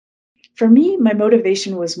For me, my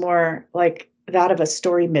motivation was more like that of a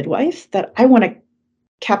story midwife, that I want to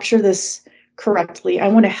capture this correctly. I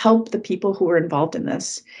want to help the people who were involved in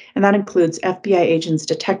this. And that includes FBI agents,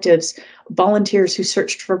 detectives, volunteers who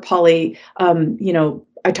searched for Polly.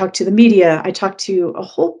 I talked to the media. I talked to a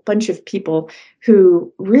whole bunch of people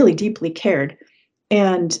who really deeply cared.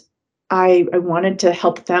 And I wanted to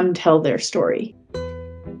help them tell their story.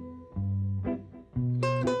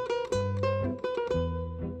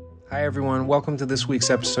 Hi, everyone. Welcome to this week's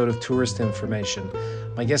episode of Tourist Information.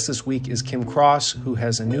 My guest this week is Kim Cross, who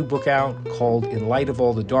has a new book out called In Light of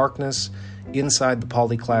All the Darkness, Inside the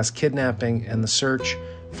Polly Klaas Kidnapping and the Search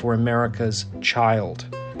for America's Child.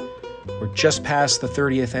 We're just past the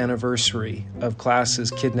 30th anniversary of Klaas's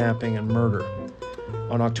kidnapping and murder.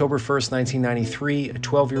 On October 1st, 1993, a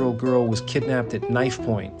 12-year-old girl was kidnapped at knife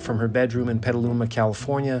point from her bedroom in Petaluma,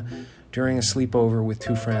 California, during a sleepover with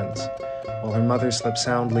two friends, while her mother slept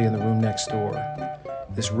soundly in the room next door.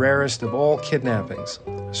 This rarest of all kidnappings,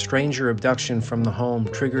 a stranger abduction from the home,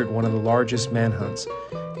 triggered one of the largest manhunts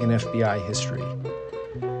in FBI history.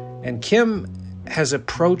 And Kim has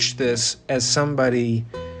approached this as somebody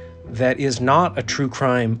that is not a true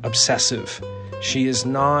crime obsessive. She is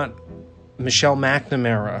not Michelle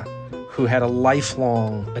McNamara, who had a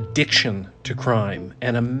lifelong addiction to crime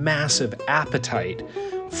and a massive appetite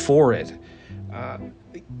for it.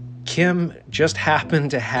 Kim just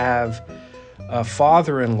happened to have a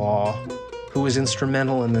father-in-law who was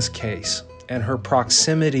instrumental in this case, and her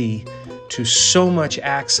proximity to so much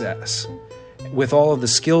access with all of the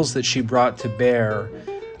skills that she brought to bear,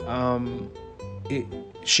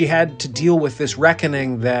 she had to deal with this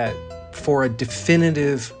reckoning that for a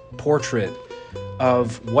definitive portrait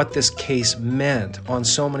of what this case meant on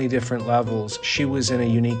so many different levels, she was in a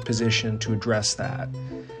unique position to address that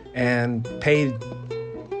and paid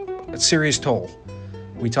a serious toll.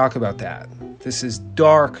 We talk about that. This is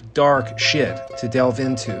dark, dark shit to delve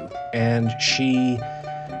into, and she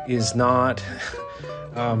is not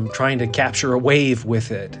trying to capture a wave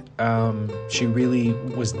with it. She really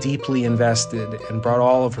was deeply invested and brought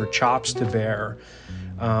all of her chops to bear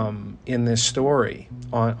in this story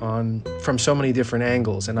on from so many different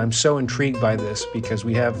angles. And I'm so intrigued by this because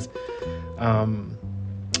we have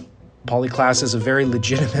Polly Klaas is a very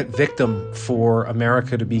legitimate victim for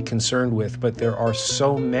America to be concerned with, but there are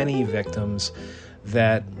so many victims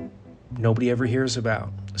that nobody ever hears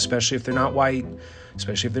about, especially if they're not white,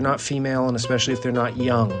 especially if they're not female, and especially if they're not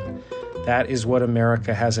young. That is what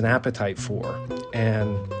America has an appetite for.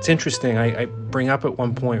 And it's interesting, I bring up at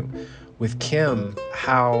one point with Kim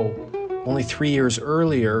how only 3 years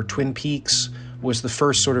earlier, Twin Peaks was the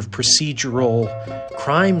first sort of procedural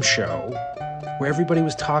crime show where everybody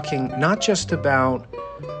was talking not just about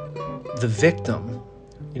the victim,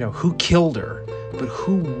 who killed her, but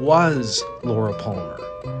who was Laura Palmer.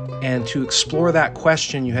 And to explore that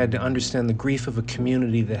question, you had to understand the grief of a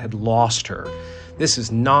community that had lost her. This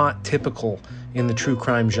is not typical in the true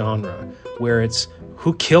crime genre, where it's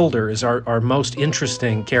who killed her is our most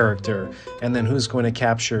interesting character, and then who's going to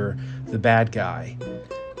capture the bad guy.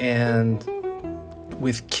 And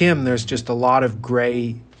with Kim, there's just a lot of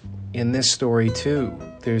gray in this story too.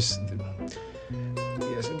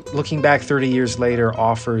 Looking back 30 years later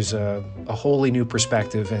offers a wholly new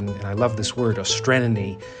perspective, and I love this word,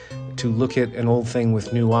 ostrenity, to look at an old thing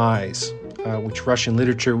with new eyes, which Russian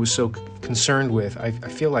literature was so concerned with. I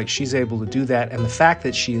feel like she's able to do that, and the fact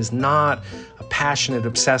that she is not a passionate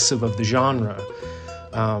obsessive of the genre.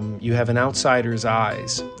 You have an outsider's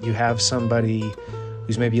eyes. You have somebody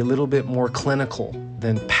who's maybe a little bit more clinical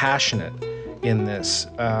than passionate in this,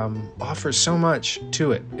 offers so much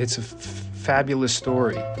to it. It's a fabulous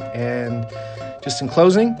story. And just in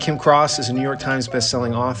closing, Kim Cross is a New York Times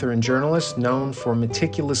bestselling author and journalist known for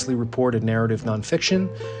meticulously reported narrative nonfiction.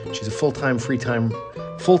 She's a full-time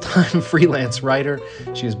freelance writer.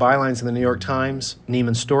 She has bylines in the New York Times,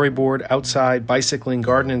 Nieman Storyboard, Outside, Bicycling,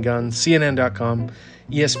 Garden and Gun, CNN.com,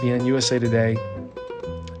 ESPN, USA Today.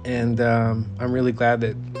 And I'm really glad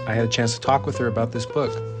that I had a chance to talk with her about this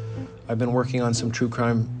book. I've been working on some true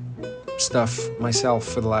crime stuff myself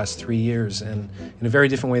for the last 3 years, and in a very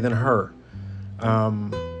different way than her.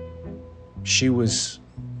 She was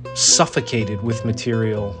suffocated with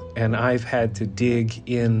material, and I've had to dig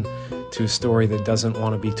in to a story that doesn't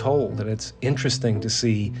want to be told. And it's interesting to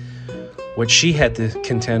see what she had to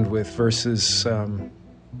contend with versus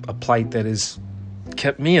a plight that has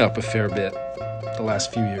kept me up a fair bit the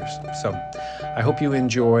last few years. So I hope you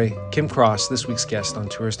enjoy Kim Cross, this week's guest on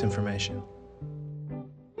Tourist Information.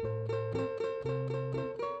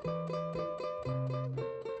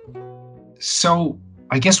 So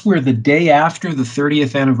I guess we're the day after the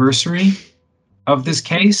 30th anniversary of this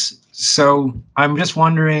case. So I'm just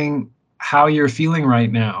wondering how you're feeling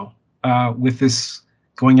right now with this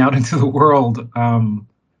going out into the world,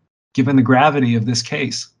 given the gravity of this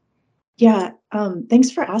case. Yeah,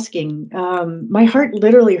 thanks for asking. My heart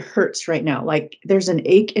literally hurts right now. Like there's an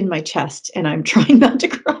ache in my chest, and I'm trying not to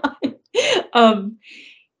cry. um,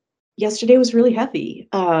 Yesterday was really heavy.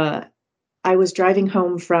 I was driving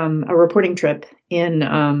home from a reporting trip in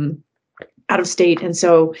out of state, and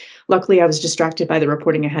so luckily I was distracted by the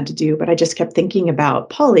reporting I had to do. But I just kept thinking about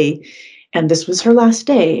Polly, and this was her last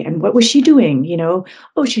day, and what was she doing?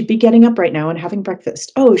 Oh, she'd be getting up right now and having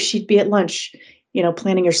breakfast. Oh, she'd be at lunch,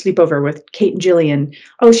 planning her sleepover with Kate and Jillian.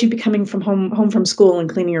 Oh, she'd be coming from home from school and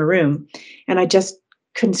cleaning her room, and I just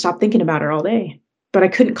couldn't stop thinking about her all day. But I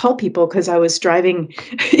couldn't call people because I was driving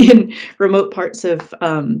in remote parts of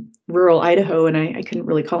rural Idaho, and I couldn't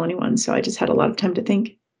really call anyone. So I just had a lot of time to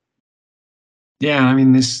think. Yeah, I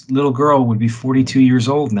mean, this little girl would be 42 years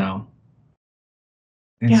old now.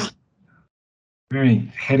 It's Yeah. a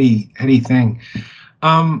very heady thing.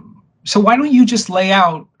 So why don't you just lay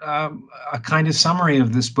out a kind of summary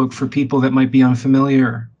of this book for people that might be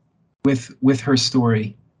unfamiliar with her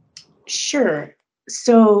story? Sure.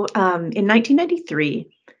 So in 1993,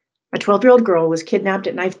 a 12-year-old girl was kidnapped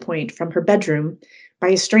at knife point from her bedroom by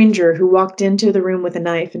a stranger who walked into the room with a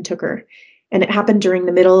knife and took her. And it happened during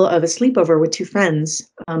the middle of a sleepover with two friends,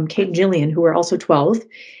 Kate and Jillian, who were also 12.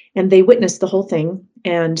 And they witnessed the whole thing.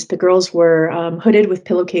 And the girls were hooded with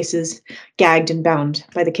pillowcases, gagged and bound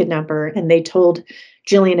by the kidnapper. And they told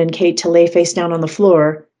Jillian and Kate to lay face down on the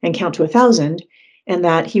floor and count to 1,000, and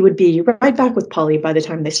that he would be right back with Polly by the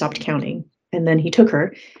time they stopped counting. And then he took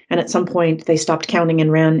her. And at some point, they stopped counting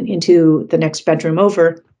and ran into the next bedroom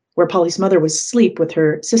over, where Polly's mother was asleep with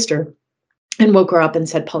her sister, and woke her up and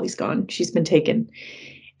said, Polly's gone. She's been taken.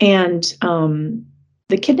 And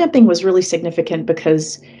the kidnapping was really significant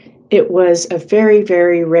because it was a very,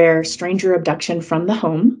 very rare stranger abduction from the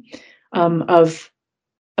home of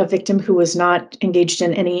a victim who was not engaged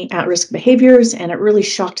in any at-risk behaviors, and it really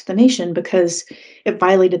shocked the nation because it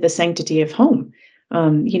violated the sanctity of home.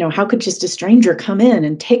 How could just a stranger come in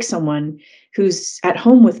and take someone who's at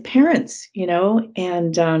home with parents,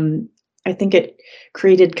 And I think it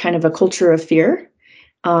created kind of a culture of fear,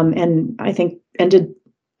 and I think ended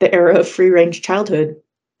the era of free-range childhood,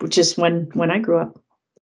 which is when I grew up.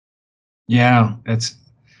 Yeah, that's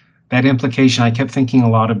that implication. I kept thinking a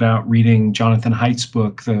lot about reading Jonathan Haidt's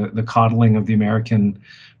book, The Coddling of the American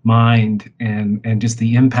Mind, and just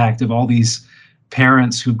the impact of all these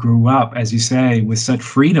parents who grew up, as you say, with such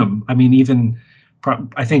freedom. I mean, even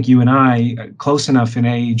I think you and I close enough in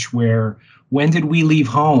age where when did we leave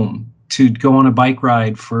home to go on a bike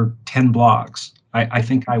ride for 10 blocks? I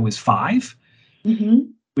think I was 5, Mm-hmm.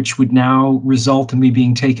 which would now result in me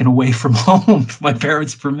being taken away from home if my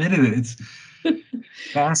parents permitted it. It's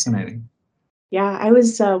fascinating. Yeah, I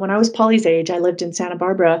was when I was Polly's age, I lived in Santa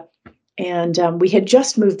Barbara, and we had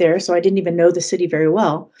just moved there, so I didn't even know the city very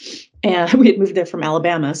well. And we had moved there from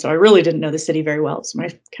Alabama, so I really didn't know the city very well. It's my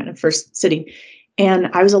kind of first city. And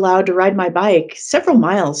I was allowed to ride my bike several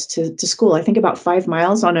miles to school, I think about 5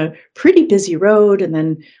 miles on a pretty busy road. And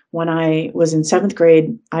then when I was in seventh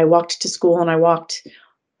grade, I walked to school, and I walked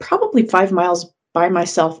probably 5 miles by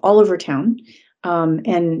myself all over town,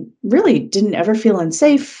 and really didn't ever feel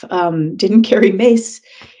unsafe, didn't carry mace,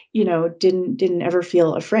 didn't ever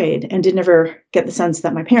feel afraid, and didn't ever get the sense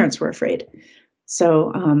that my parents were afraid.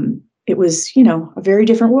 So it was, a very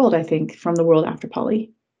different world, I think, from the world after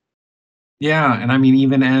Polly. Yeah, and I mean,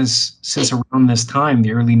 even since around this time,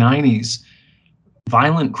 the early 90s,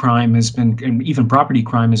 violent crime has been, and even property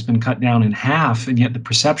crime has been cut down in half, and yet the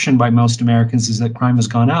perception by most Americans is that crime has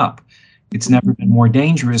gone up. It's never been more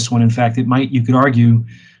dangerous, when in fact you could argue,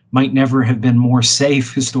 might never have been more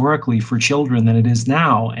safe historically for children than it is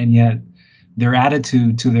now, and yet their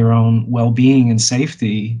attitude to their own well-being and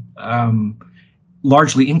safety,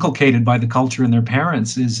 largely inculcated by the culture and their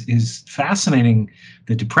parents, is fascinating.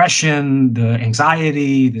 The depression, the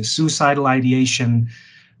anxiety, the suicidal ideation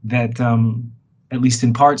that, at least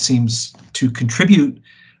in part, seems to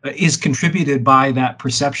is contributed by that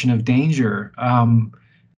perception of danger.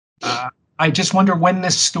 Uh, I just wonder when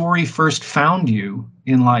this story first found you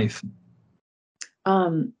in life.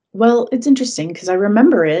 Well, it's interesting because I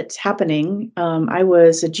remember it happening. I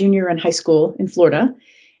was a junior in high school in Florida,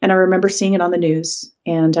 and I remember seeing it on the news.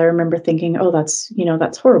 And I remember thinking, "Oh, that's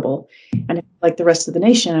horrible." And like the rest of the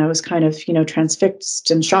nation, I was kind of, transfixed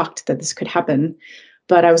and shocked that this could happen.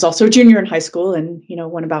 But I was also a junior in high school, and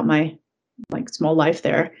went about my like small life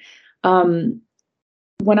there. Um,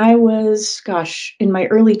 when I was, gosh, in my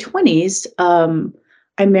early 20s,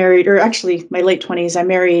 I married, or actually my late 20s, I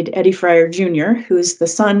married Eddie Fryer Jr., who's the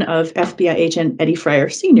son of FBI agent Eddie Fryer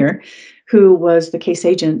Sr., who was the case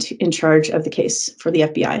agent in charge of the case for the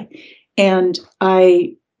FBI. And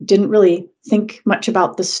I didn't really think much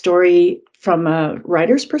about the story from a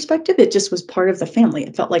writer's perspective. It just was part of the family.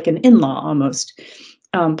 It felt like an in-law almost.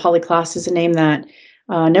 Polyclass is a name that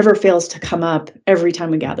never fails to come up every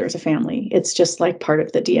time we gather as a family. It's just like part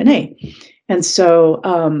of the DNA. And so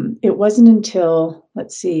it wasn't until,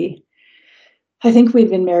 let's see, I think we'd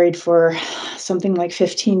been married for something like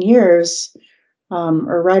 15 years,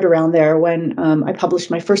 or right around there, when I published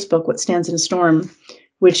my first book, What Stands in a Storm,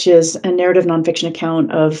 which is a narrative nonfiction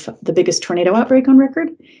account of the biggest tornado outbreak on record.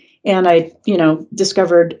 And I,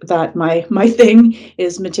 discovered that my thing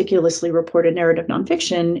is meticulously reported narrative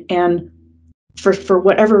nonfiction. And for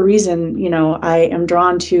whatever reason, I am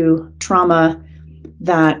drawn to trauma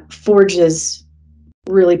that forges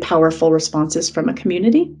really powerful responses from a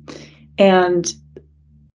community. And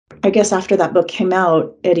I guess after that book came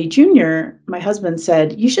out, Eddie Jr., my husband,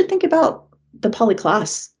 said, you should think about the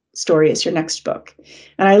Polyclass story as your next book.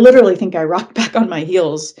 And I literally think I rocked back on my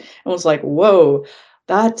heels and was like, whoa,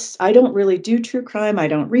 I don't really do true crime. I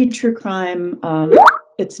don't read true crime.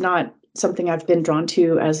 It's not something I've been drawn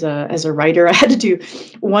to as a writer. I had to do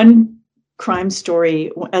one crime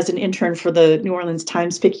story as an intern for the New Orleans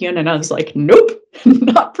Times-Picayune, and I was like, nope,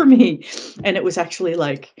 not for me. And it was actually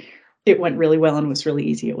it went really well and was really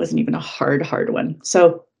easy. It wasn't even a hard one.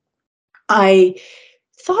 So I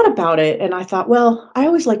thought about it and I thought, well, I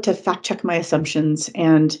always like to fact check my assumptions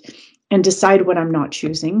and decide what I'm not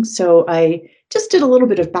choosing. So I just did a little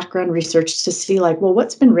bit of background research to see well,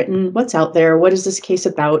 what's been written, what's out there, what is this case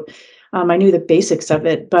about? I knew the basics of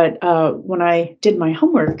it, but when I did my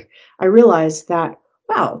homework, I realized that,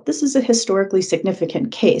 wow, this is a historically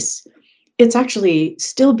significant case. It's actually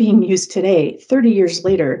still being used today, 30 years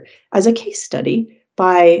later, as a case study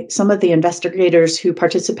by some of the investigators who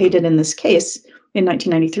participated in this case in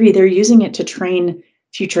 1993. They're using it to train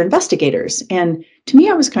future investigators. And to me,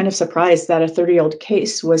 I was kind of surprised that a 30-year-old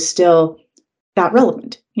case was still that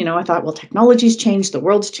relevant. I thought, well, technology's changed, the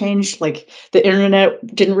world's changed, the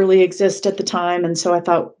internet didn't really exist at the time. And so I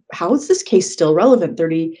thought, how is this case still relevant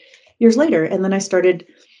 30 years later? And then I started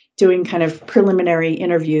doing kind of preliminary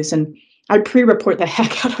interviews, and I pre-report the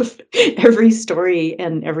heck out of every story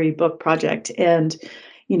and every book project. And,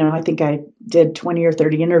 I think I did 20 or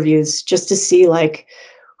 30 interviews just to see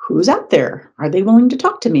who's out there? Are they willing to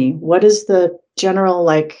talk to me? What is the general,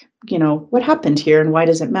 what happened here and why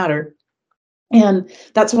does it matter? And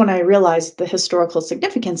that's when I realized the historical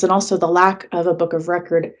significance and also the lack of a book of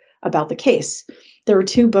record about the case. There were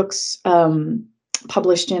two books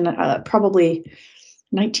published in probably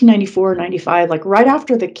 1994 or 95, right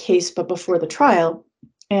after the case, but before the trial.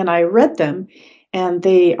 And I read them, and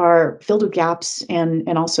they are filled with gaps, and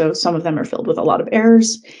also some of them are filled with a lot of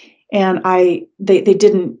errors. And they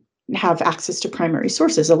didn't have access to primary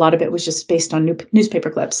sources. A lot of it was just based on newspaper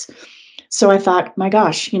clips. So I thought, my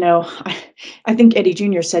gosh, I think Eddie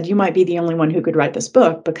Jr. said, you might be the only one who could write this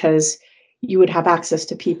book because you would have access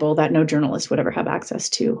to people that no journalist would ever have access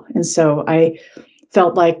to. And so I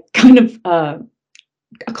felt like kind of a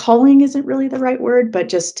calling isn't really the right word, but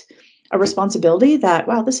just a responsibility that,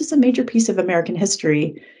 wow, this is a major piece of American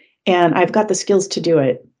history and I've got the skills to do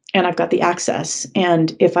it and I've got the access.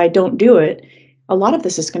 And if I don't do it, a lot of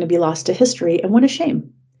this is going to be lost to history, and what a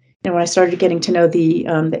shame. And when I started getting to know the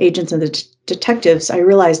agents and the detectives, I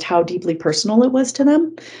realized how deeply personal it was to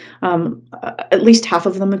them. At least half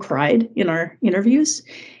of them cried in our interviews,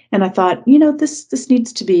 and I thought, this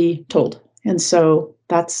needs to be told. And so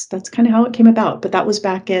that's kind of how it came about. But that was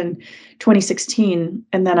back in 2016,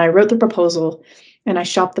 and then I wrote the proposal, and I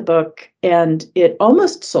shopped the book, and it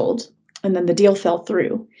almost sold, and then the deal fell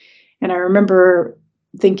through. And I remember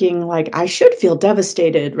thinking I should feel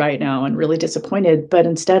devastated right now and really disappointed, but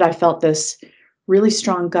instead I felt this really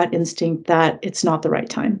strong gut instinct that it's not the right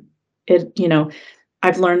time.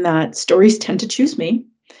 I've learned that stories tend to choose me,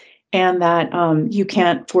 and that you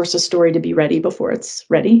can't force a story to be ready before it's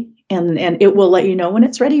ready, and it will let you know when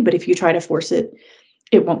it's ready, but if you try to force it,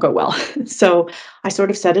 it won't go well. So I sort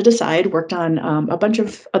of set it aside, worked on a bunch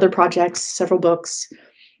of other projects, several books,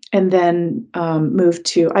 and then moved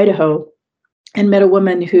to Idaho and met a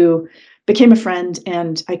woman who became a friend,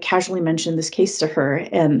 and I casually mentioned this case to her,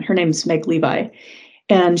 and her name's Meg Levi.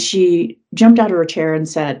 And she jumped out of her chair and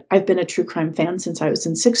said, "I've been a true crime fan since I was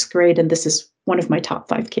in 6th grade, and this is one of my top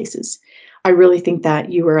 5 cases. I really think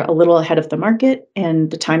that you were a little ahead of the market, and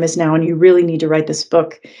the time is now, and you really need to write this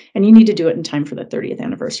book, and you need to do it in time for the 30th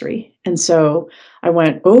anniversary." And so I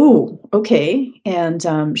went, "Oh, okay." And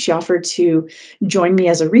she offered to join me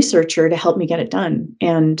as a researcher to help me get it done.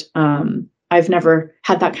 And I've never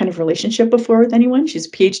had that kind of relationship before with anyone. She's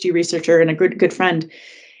a PhD researcher and a good friend.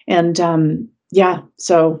 And yeah,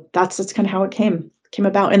 so that's kind of how it came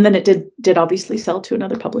about. And then it did obviously sell to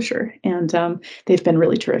another publisher, and they've been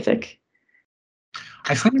really terrific.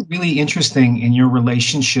 I find it really interesting in your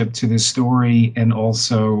relationship to this story and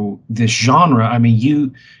also this genre. I mean,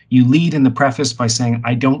 you lead in the preface by saying,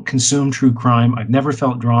 "I don't consume true crime. I've never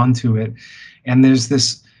felt drawn to it." And there's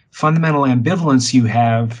this fundamental ambivalence you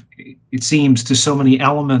have, it seems, to so many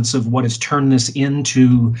elements of what has turned this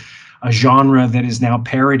into a genre that is now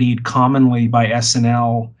parodied commonly by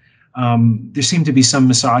SNL. There seem to be some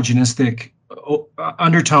misogynistic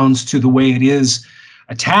undertones to the way it is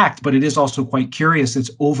attacked, but it is also quite curious.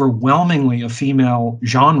 It's overwhelmingly a female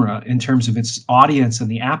genre in terms of its audience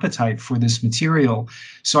and the appetite for this material.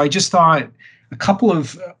 So I just thought a couple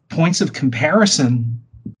of points of comparison,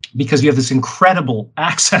 because you have this incredible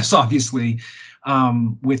access, obviously,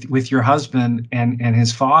 with your husband and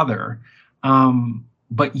his father.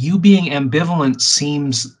 But you being ambivalent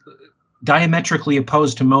seems diametrically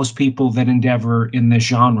opposed to most people that endeavor in this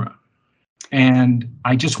genre. And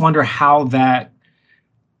I just wonder how that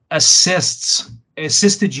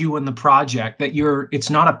assisted you in the project, that it's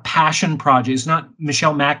not a passion project. It's not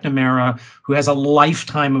Michelle McNamara, who has a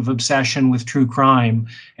lifetime of obsession with true crime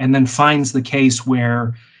and then finds the case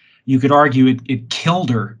where you could argue it killed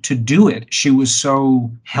her to do it. She was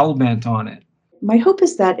so hell-bent on it. My hope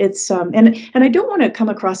is that it's and I don't want to come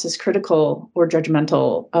across as critical or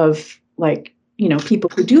judgmental of, like, people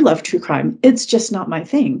who do love true crime. It's just not my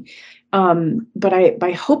thing. But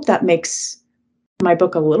I hope that makes my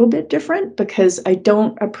book a little bit different, because I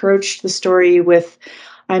don't approach the story with,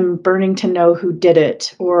 "I'm burning to know who did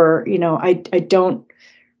it," or I don't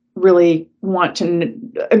really want to.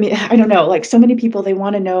 I mean, I don't know, like, so many people, they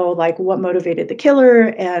want to know, like, what motivated the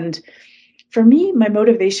killer. And for me, my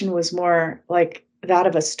motivation was more like that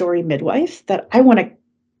of a story midwife, that I want to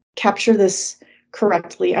capture this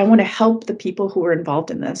correctly. I want to help the people who were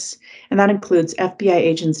involved in this. And that includes FBI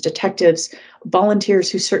agents, detectives,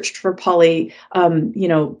 volunteers who searched for Polly.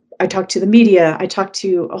 I talked to the media. I talked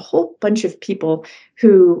to a whole bunch of people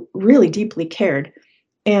who really deeply cared.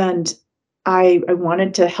 And I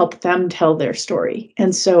wanted to help them tell their story.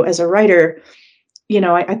 And so as a writer,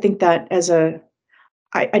 I think that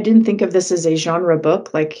I didn't think of this as a genre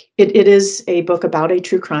book. Like, it is a book about a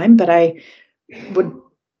true crime, but I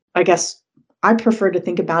guess I prefer to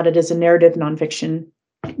think about it as a narrative nonfiction,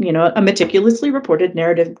 a meticulously reported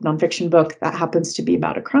narrative nonfiction book that happens to be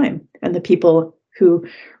about a crime and the people who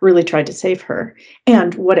really tried to save her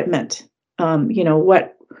and what it meant,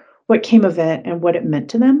 what came of it and what it meant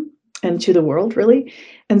to them and to the world, really.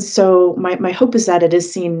 And so my hope is that it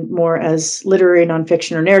is seen more as literary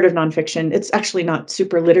nonfiction or narrative nonfiction. It's actually not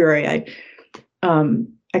super literary. I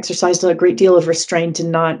exercised a great deal of restraint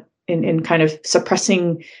and not in kind of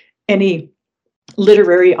suppressing any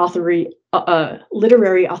literary authorial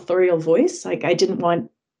voice. Like, I didn't want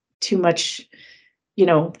too much,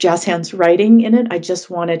 jazz hands writing in it. I just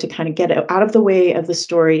wanted to kind of get it out of the way of the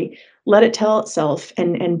story, let it tell itself,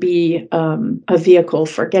 and be a vehicle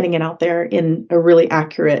for getting it out there in a really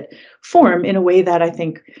accurate form, in a way that I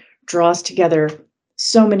think draws together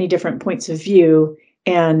so many different points of view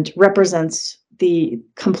and represents the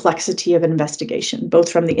complexity of investigation,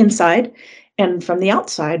 both from the inside and from the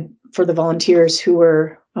outside, for the volunteers who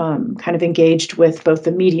were kind of engaged with both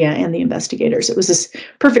the media and the investigators. It was this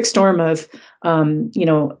perfect storm of,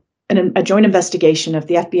 a joint investigation of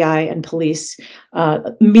the FBI and police,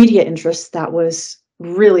 media interests that was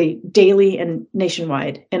really daily and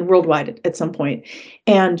nationwide and worldwide at some point,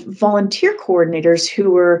 and volunteer coordinators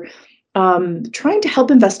who were trying to help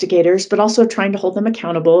investigators, but also trying to hold them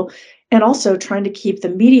accountable, and also trying to keep the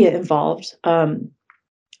media involved.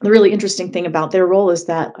 The really interesting thing about their role is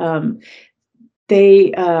that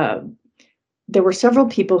there were several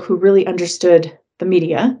people who really understood the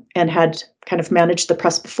media and had kind of managed the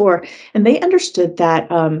press before, and they understood that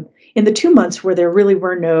in the 2 months where there really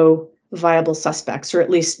were no viable suspects, or at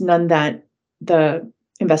least none that the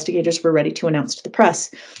investigators were ready to announce to the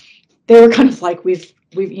press, they were kind of like, we've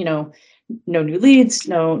no new leads,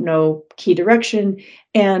 no key direction.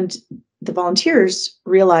 And the volunteers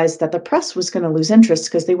realized that the press was going to lose interest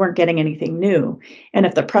because they weren't getting anything new. And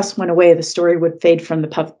if the press went away, the story would fade from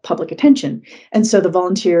the public attention. And so the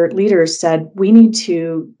volunteer leaders said, we need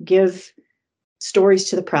to give stories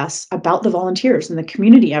to the press about the volunteers and the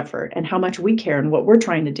community effort and how much we care and what we're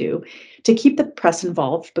trying to do to keep the press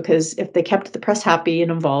involved, because if they kept the press happy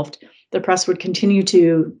and involved, the press would continue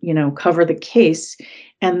to, cover the case,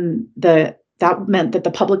 and that meant that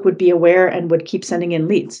the public would be aware and would keep sending in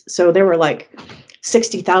leads. So there were like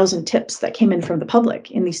 60,000 tips that came in from the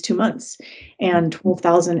public in these 2 months and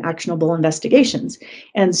 12,000 actionable investigations.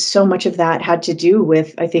 And so much of that had to do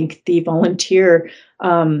with, I think, the volunteer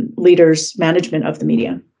leaders' management of the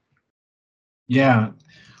media. Yeah.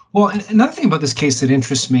 Well, another thing about this case that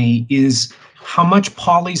interests me is how much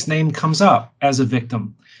Polly's name comes up as a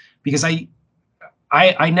victim, because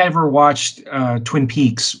I never watched Twin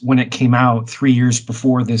Peaks when it came out 3 years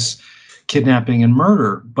before this kidnapping and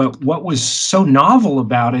murder. But what was so novel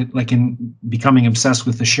about it, like in becoming obsessed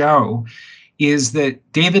with the show, is that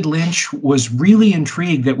David Lynch was really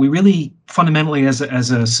intrigued that we really fundamentally as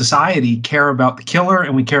a society care about the killer,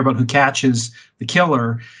 and we care about who catches the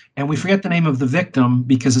killer. And we forget the name of the victim,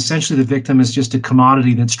 because essentially the victim is just a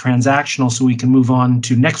commodity that's transactional, so we can move on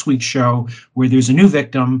to next week's show where there's a new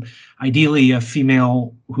victim, ideally a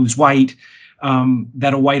female who's white,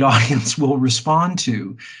 that a white audience will respond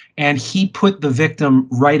to. And he put the victim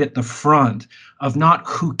right at the front of not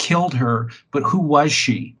who killed her, but who was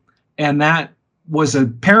she. And that was a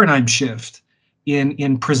paradigm shift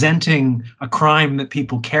in presenting a crime that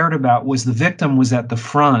people cared about. Was the victim was at the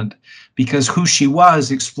front, because who she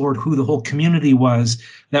was explored who the whole community was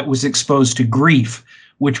that was exposed to grief,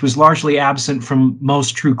 which was largely absent from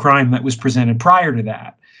most true crime that was presented prior to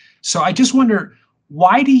that. So I just wonder,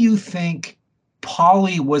 why do you think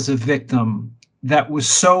Polly was a victim that was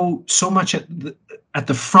so much at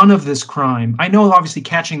the front of this crime? I know obviously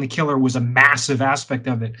catching the killer was a massive aspect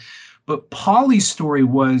of it, but Polly's story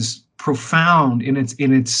was profound in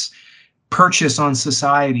its purchase on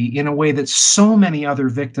society in a way that so many other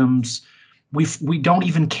victims we don't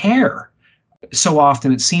even care. So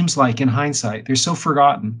often, it seems like in hindsight, they're so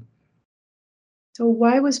forgotten. So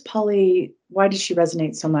why did she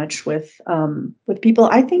resonate so much with people?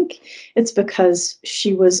 I think it's because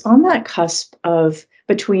she was on that cusp of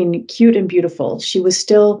between cute and beautiful. She was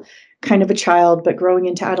still kind of a child, but growing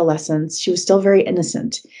into adolescence. She was still very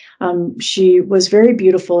innocent. She was very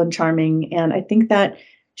beautiful and charming. And I think that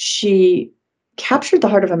she captured the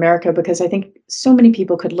heart of America, because I think so many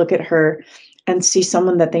people could look at her and see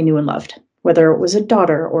someone that they knew and loved, whether it was a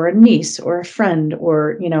daughter or a niece or a friend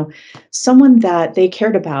or, someone that they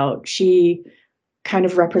cared about. She kind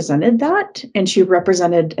of represented that. And she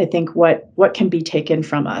represented, I think, what can be taken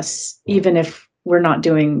from us, even if we're not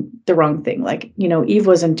doing the wrong thing. Like, Eve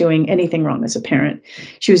wasn't doing anything wrong as a parent.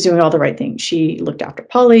 She was doing all the right things. She looked after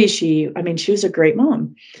Polly. She was a great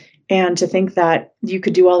mom. And to think that you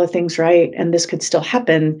could do all the things right and this could still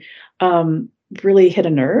happen, really hit a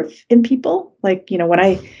nerve in people. Like, when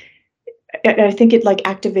I think it like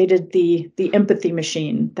activated the empathy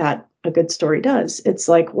machine that a good story does. It's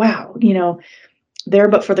like, wow, there,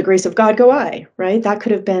 but for the grace of God, go I, right? That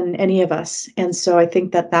could have been any of us. And so I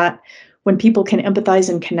think that when people can empathize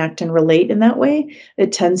and connect and relate in that way,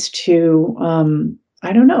 it tends to,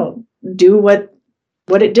 do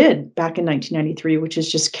what it did back in 1993, which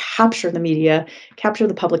is just capture the media, capture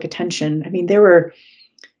the public attention. I mean, there were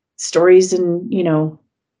stories in,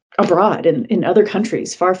 abroad in other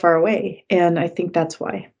countries, far, far away. And I think that's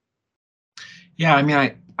why. Yeah, I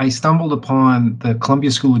mean, I stumbled upon the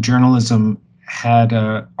Columbia School of Journalism had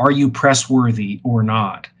Are You Pressworthy or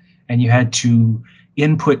Not? And you had to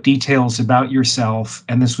input details about yourself.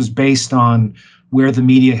 And this was based on where the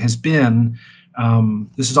media has been.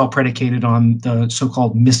 This is all predicated on the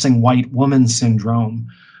so-called missing white woman syndrome.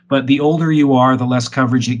 But the older you are, the less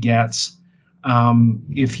coverage it gets.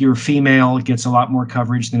 If you're female, it gets a lot more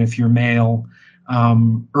coverage than if you're male.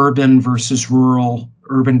 Urban versus rural,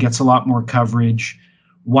 urban gets a lot more coverage.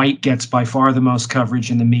 White gets by far the most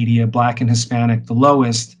coverage in the media, Black and Hispanic the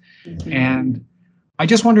lowest. Mm-hmm. And I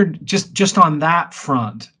just wondered, just on that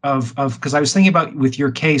front of because I was thinking about with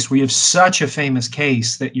your case where you have such a famous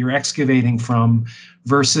case that you're excavating from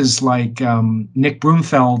versus like Nick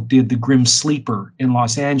Broomfeld did the Grim Sleeper in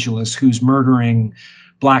Los Angeles, who's murdering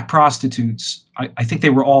Black prostitutes. I think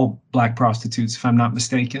they were all Black prostitutes, if I'm not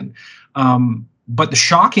mistaken. But the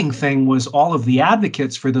shocking thing was all of the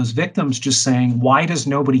advocates for those victims just saying, why does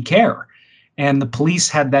nobody care? And the police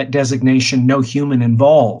had that designation, no human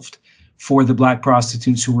involved, for the Black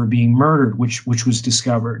prostitutes who were being murdered, which was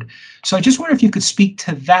discovered. So I just wonder if you could speak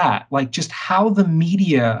to that, like just how the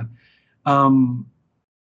media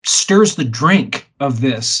stirs the drink of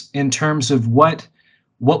this in terms of what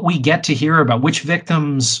we get to hear about, which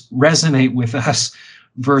victims resonate with us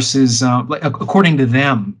versus according to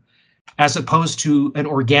them, as opposed to an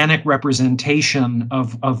organic representation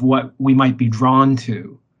of what we might be drawn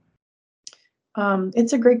to?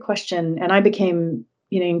 It's a great question, and I became,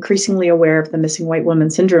 increasingly aware of the missing white woman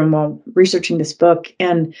syndrome while researching this book.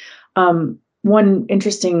 And one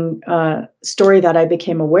interesting story that I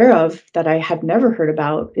became aware of that I had never heard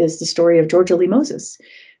about is the story of Georgia Lee Moses,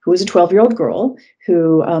 who was a 12-year-old girl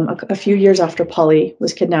who, a few years after Polly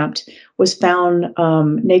was kidnapped, was found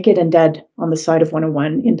naked and dead on the side of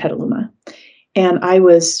 101 in Petaluma. And I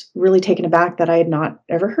was really taken aback that I had not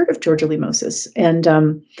ever heard of Georgia Lee Moses. And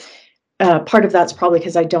part of that's probably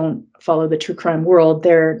because I don't follow the true crime world.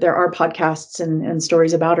 There are podcasts and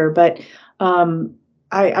stories about her, but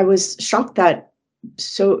I was shocked that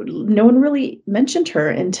no one really mentioned her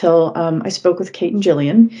until I spoke with Kate and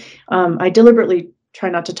Jillian. I deliberately try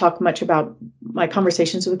not to talk much about my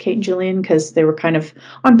conversations with Kate and Jillian because they were kind of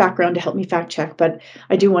on background to help me fact check, but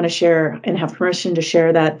I do want to share and have permission to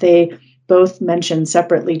share that they both mentioned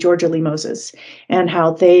separately Georgia Lee Moses and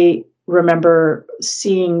how they remember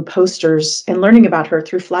seeing posters and learning about her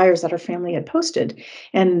through flyers that her family had posted.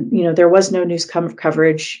 And, there was no news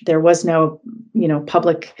coverage. There was no,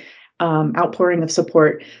 public outpouring of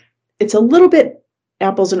support. It's a little bit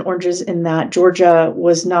apples and oranges in that Georgia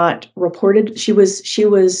was not reported. She was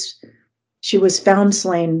found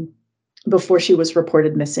slain before she was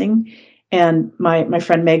reported missing. And my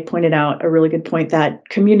friend Meg pointed out a really good point that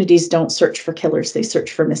communities don't search for killers, they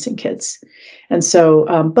search for missing kids. And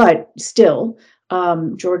so, but still,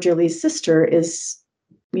 Georgia Lee's sister is,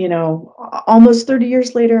 almost 30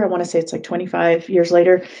 years later, I want to say it's like 25 years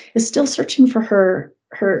later, is still searching for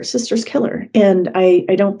her sister's killer. And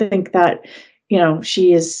I don't think that,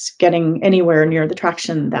 she is getting anywhere near the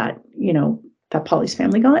traction that, that Polly's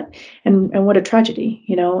family got. And what a tragedy,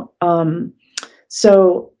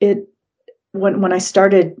 so when I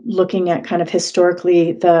started looking at kind of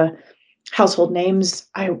historically the household names,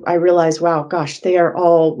 I realized, wow, gosh, they are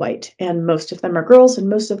all white, and most of them are girls, and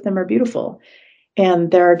most of them are beautiful.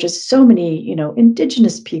 And there are just so many,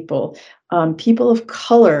 indigenous people, people of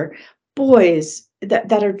color, boys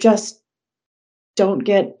that are just don't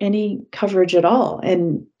get any coverage at all,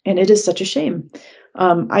 and it is such a shame.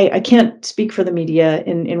 I can't speak for the media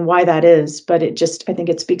in why that is, but I think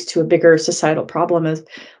it speaks to a bigger societal problem of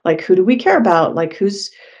like, who do we care about? Like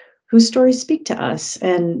whose stories speak to us?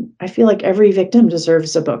 And I feel like every victim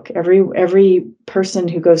deserves a book. Every person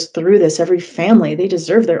who goes through this, every family, they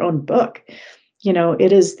deserve their own book.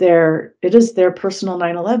 It is their personal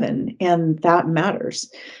 9/11, and that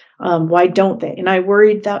matters. Why don't they? And I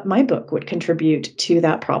worried that my book would contribute to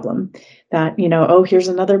that problem. That, here's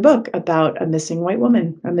another book about a missing white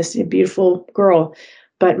woman, a beautiful girl.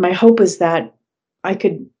 But my hope is that I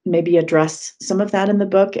could maybe address some of that in the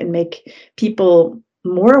book and make people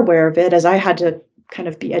more aware of it, as I had to kind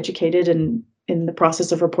of be educated in the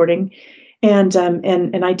process of reporting. And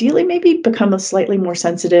ideally maybe become a slightly more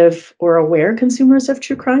sensitive or aware consumers of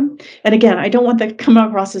true crime. And again, I don't want that to come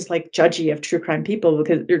across as like judgy of true crime people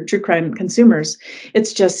or true crime consumers.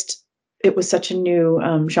 It's just, it was such a new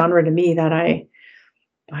genre to me that I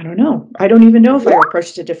don't know. I don't even know if I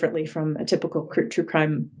approached it differently from a typical true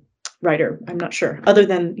crime writer. I'm not sure. Other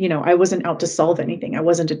than, I wasn't out to solve anything. I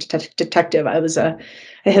wasn't a detective. I was a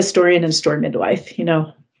historian and store midwife,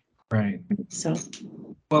 Right. So.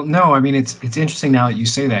 Well, no, I mean, it's interesting now that you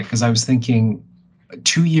say that, because I was thinking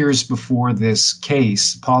 2 years before this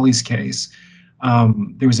case, Polly's case,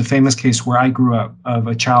 there was a famous case where I grew up of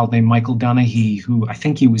a child named Michael Dunahee, who I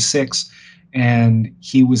think he was 6, and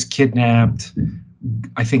he was kidnapped,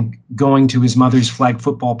 I think, going to his mother's flag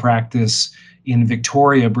football practice in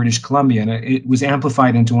Victoria, British Columbia. And it was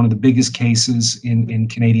amplified into one of the biggest cases in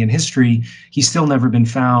Canadian history. He's still never been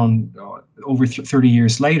found over 30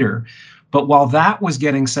 years later. But while that was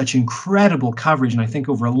getting such incredible coverage, and I think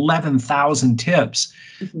over 11,000 tips,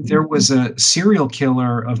 there was a serial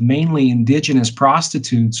killer of mainly indigenous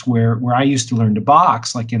prostitutes where I used to learn to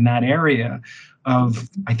box, like in that area, of,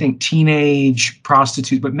 I think, teenage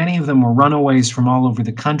prostitutes, but many of them were runaways from all over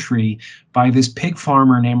the country by this pig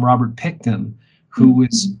farmer named Robert Picton, who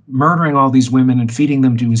was murdering all these women and feeding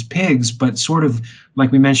them to his pigs, but sort of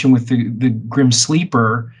like we mentioned with the Grim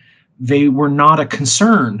Sleeper, they were not a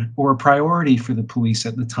concern or a priority for the police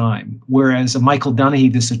at the time. Whereas a Michael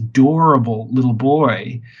Dunahee, this adorable little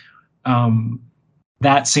boy,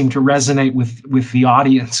 that seemed to resonate with the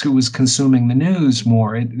audience who was consuming the news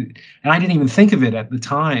more. And I didn't even think of it at the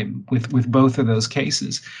time with both of those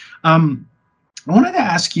cases. I wanted to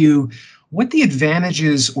ask you what the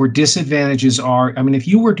advantages or disadvantages are. I mean, if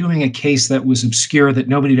you were doing a case that was obscure that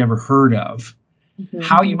nobody had ever heard of,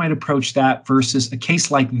 how you might approach that versus a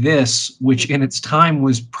case like this, which in its time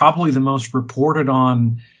was probably the most reported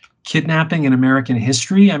on kidnapping in American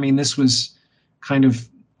history. I mean, this was kind of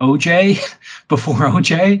OJ before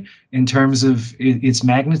OJ in terms of its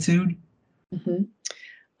magnitude. Mhm.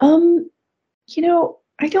 Um,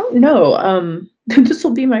 I don't know. This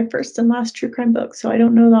will be my first and last true crime book, so I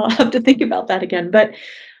don't know that I'll have to think about that again. But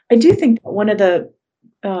I do think that one of the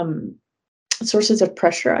um, sources of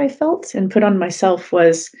pressure I felt and put on myself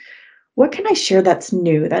was, what can I share that's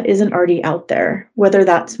new, that isn't already out there? Whether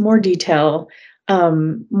that's more detail,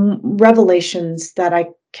 revelations that I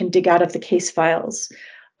can dig out of the case files,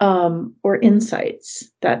 or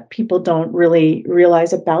insights that people don't really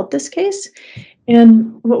realize about this case.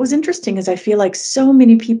 And what was interesting is I feel like so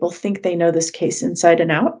many people think they know this case inside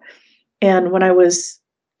and out. And when I was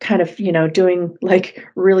kind of, doing like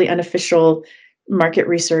really unofficial market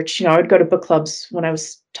research, I would go to book clubs when I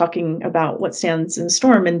was talking about what stands in the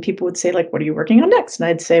storm, and people would say, like, what are you working on next? And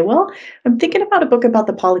I'd say, well, I'm thinking about a book about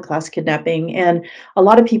the Polly class kidnapping. And a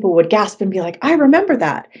lot of people would gasp and be like, I remember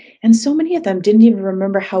that. And so many of them didn't even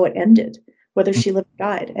remember how it ended, whether she lived or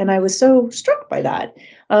died. And I was so struck by that.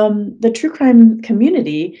 The true crime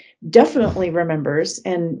community definitely remembers,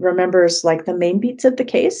 and remembers like the main beats of the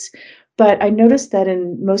case. But I noticed that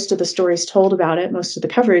in most of the stories told about it, most of the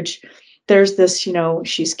coverage, there's this,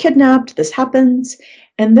 she's kidnapped, this happens.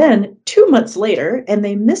 And then 2 months later, and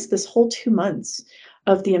they missed this whole 2 months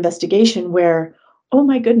of the investigation where, oh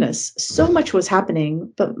my goodness, so much was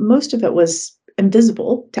happening, but most of it was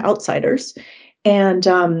invisible to outsiders. And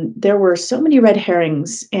there were so many red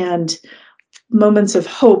herrings and moments of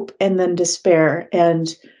hope and then despair.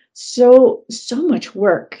 And so much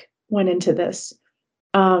work went into this,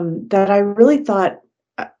 that I really thought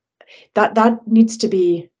that needs to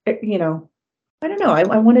be, I don't know.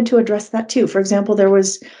 I wanted to address that too. For example, there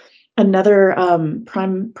was another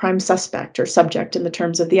prime suspect or subject in the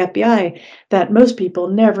terms of the FBI that most people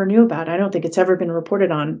never knew about. I don't think it's ever been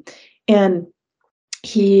reported on, and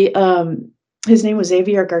he his name was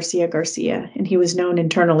Xavier Garcia Garcia, and he was known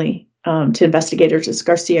internally to investigators as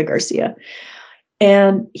Garcia Garcia,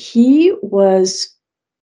 and he was,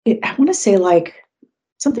 I want to say, like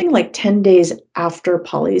something like 10 days after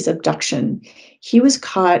Polly's abduction, he was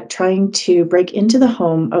caught trying to break into the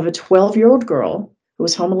home of a 12-year-old girl who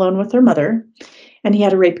was home alone with her mother, and he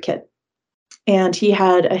had a rape kit. And he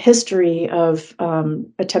had a history of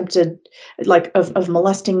attempted, like of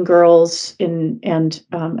molesting girls and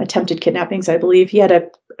attempted kidnappings, I believe. He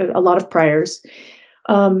had a lot of priors.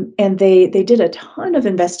 And they did a ton of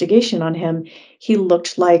investigation on him. He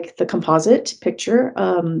looked like the composite picture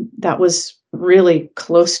that was really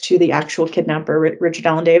close to the actual kidnapper, Richard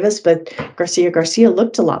Allen Davis, but Garcia Garcia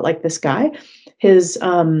looked a lot like this guy. His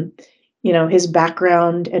his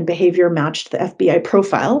background and behavior matched the FBI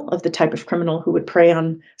profile of the type of criminal who would prey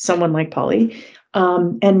on someone like Polly.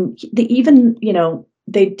 And they even,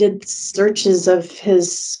 they did searches of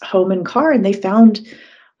his home and car, and they found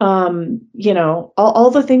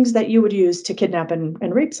all the things that you would use to kidnap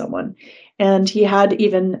and rape someone. And he had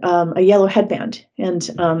even a yellow headband.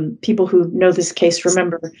 And people who know this case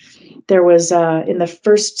remember there was, in the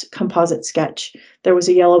first composite sketch, there was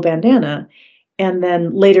a yellow bandana. And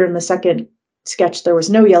then later in the second sketch, there was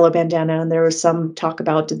no yellow bandana. And there was some talk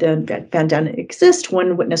about, did the bandana exist?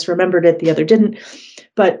 One witness remembered it, the other didn't.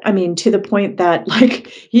 But I mean, to the point that like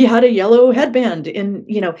he had a yellow headband, and,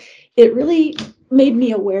 it really made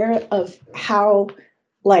me aware of how,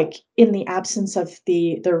 like, in the absence of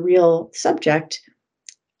the real subject,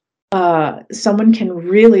 someone can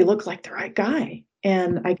really look like the right guy.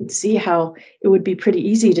 And I could see how it would be pretty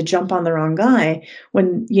easy to jump on the wrong guy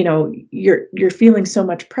when, you're feeling so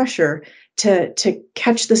much pressure to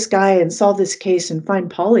catch this guy and solve this case and find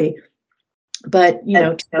Polly. But,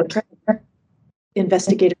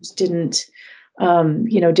 investigators didn't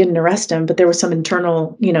arrest him, but there was some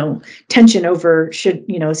internal, tension over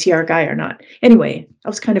is he our guy or not? Anyway, that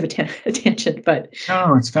was kind of a tangent, but.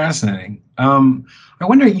 Oh, it's fascinating. I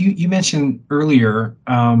wonder, you mentioned earlier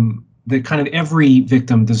that kind of every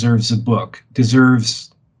victim deserves a book,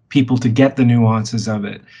 deserves people to get the nuances of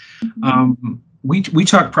it. Mm-hmm. We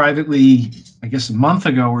talked privately, I guess a month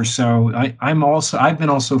ago or so. I've been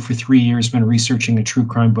also for 3 years been researching a true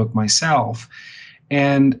crime book myself,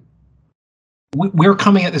 and we're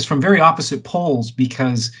coming at this from very opposite poles,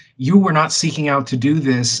 because you were not seeking out to do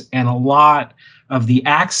this, and a lot of the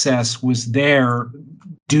access was there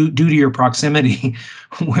due to your proximity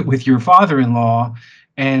with your father-in-law,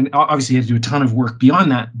 and obviously you had to do a ton of work beyond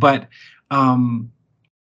that. But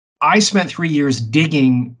I spent 3 years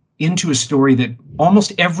digging into a story that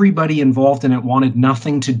almost everybody involved in it wanted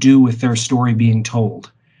nothing to do with their story being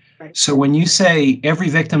told. Right. So when you say every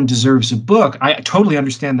victim deserves a book, I totally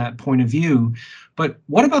understand that point of view. But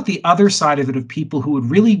what about the other side of it, of people who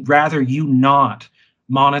would really rather you not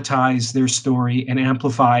monetize their story and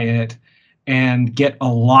amplify it and get a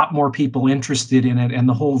lot more people interested in it, and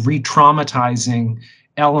the whole re-traumatizing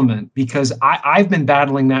element? Because I've been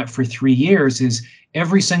battling that for 3 years, is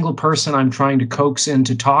every single person I'm trying to coax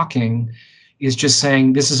into talking is just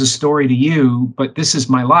saying, this is a story to you, but this is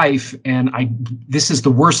my life, and this is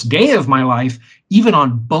the worst day of my life, even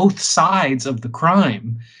on both sides of the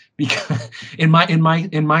crime, because in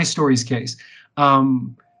my story's case.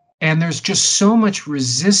 And there's just so much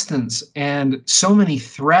resistance and so many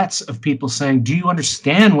threats of people saying, do you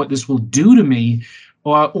understand what this will do to me?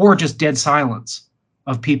 Or just dead silence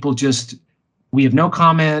of people just, we have no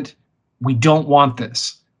comment, we don't want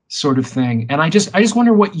this sort of thing. And I just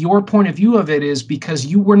wonder what your point of view of it is, because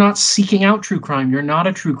you were not seeking out true crime. You're not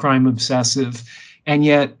a true crime obsessive. And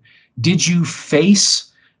yet, did you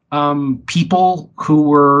face people who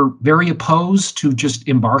were very opposed to just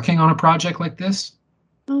embarking on a project like this?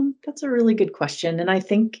 That's a really good question. And I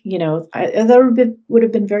think, that would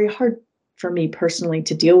have been very hard for me personally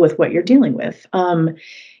to deal with what you're dealing with.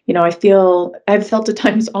 I've felt at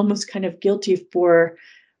times almost kind of guilty for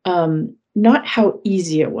not how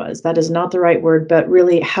easy it was. That is not the right word, but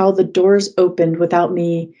really how the doors opened without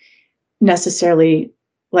me necessarily,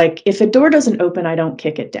 like, if a door doesn't open, I don't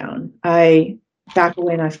kick it down. I back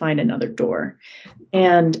away and I find another door.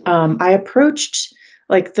 And I approached,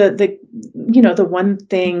 like, the one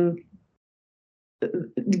thing,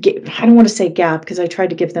 I don't want to say gap because I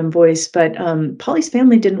tried to give them voice, but Polly's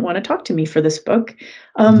family didn't want to talk to me for this book.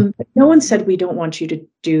 No one said, we don't want you to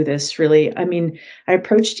do this, really. I mean, I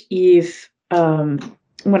approached Eve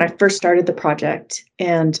when I first started the project,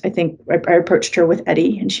 and I think I approached her with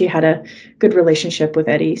Eddie, and she had a good relationship with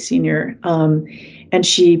Eddie Sr. And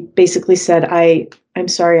she basically said, I'm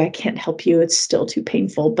sorry, I can't help you. It's still too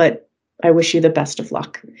painful, but I wish you the best of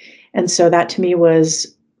luck. And so that to me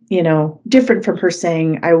was, different from her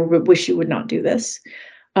saying, I wish you would not do this.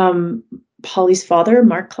 Polly's father,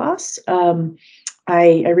 Mark Klaas,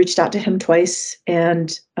 I reached out to him twice.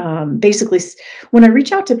 And basically, when I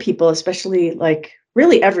reach out to people, especially like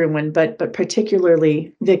really everyone, but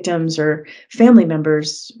particularly victims or family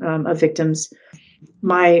members of victims,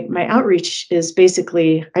 my outreach is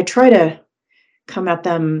basically, I try to come at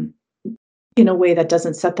them in a way that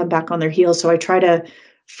doesn't set them back on their heels. So I try to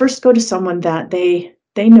first go to someone that they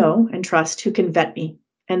know and trust, who can vet me,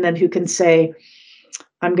 and then who can say,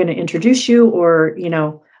 I'm going to introduce you, or,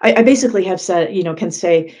 I basically have said, can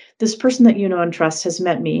say, this person that you know and trust has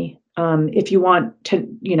met me. If you want to,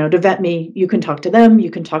 to vet me, you can talk to them.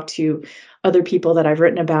 You can talk to other people that I've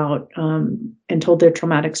written about and told their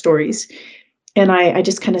traumatic stories. And I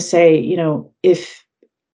just kind of say, if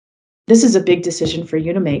this is a big decision for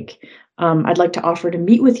you to make, I'd like to offer to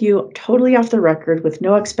meet with you totally off the record with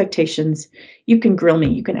no expectations. You can grill me.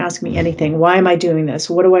 You can ask me anything. Why am I doing this?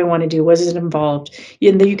 What do I want to do? What is it involved?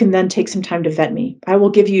 And then you can then take some time to vet me. I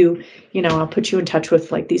will give you, I'll put you in touch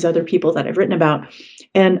with like these other people that I've written about,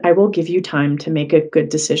 and I will give you time to make a good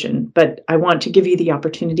decision. But I want to give you the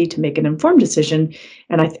opportunity to make an informed decision.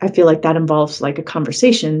 And I feel like that involves like a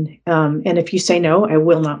conversation. And if you say no, I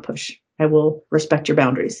will not push. I will respect your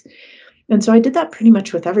boundaries. And so I did that pretty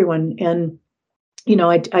much with everyone. And,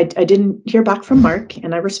 I didn't hear back from Mark,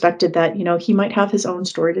 and I respected that, he might have his own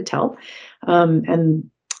story to tell. And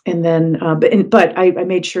then, but I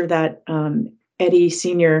made sure that Eddie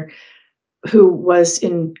Sr., who was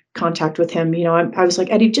in contact with him, I was like,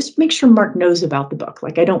 Eddie, just make sure Mark knows about the book.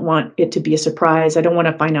 Like, I don't want it to be a surprise. I don't want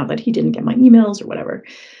to find out that he didn't get my emails or whatever.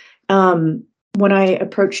 When I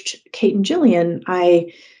approached Kate and Jillian,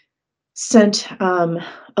 I sent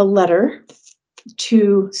a letter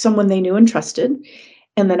to someone they knew and trusted,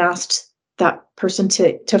 and then asked that person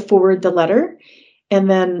to forward the letter. And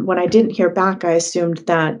then when I didn't hear back, I assumed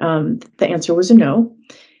that the answer was a no.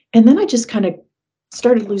 And then I just kind of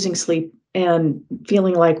started losing sleep and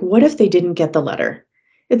feeling like, what if they didn't get the letter?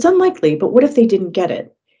 It's unlikely, but what if they didn't get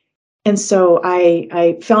it? And so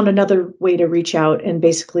I found another way to reach out and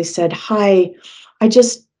basically said, hi,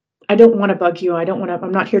 I don't want to bug you.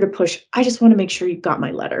 I'm not here to push. I just want to make sure you got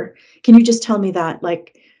my letter. Can you just tell me that,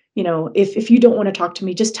 like, if you don't want to talk to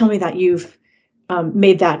me, just tell me that you've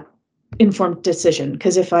made that informed decision.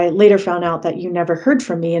 Because if I later found out that you never heard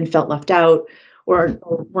from me and felt left out, or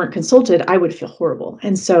weren't consulted, I would feel horrible.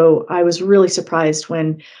 And so I was really surprised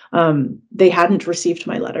when they hadn't received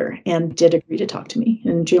my letter and did agree to talk to me.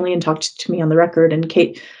 And Julian talked to me on the record, and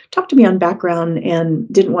Kate talked to me on background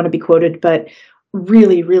and didn't want to be quoted, but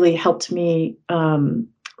really, really helped me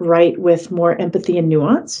write with more empathy and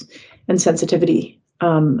nuance and sensitivity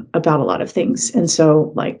about a lot of things. And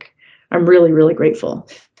so, like, I'm really, really grateful.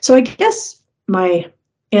 So I guess my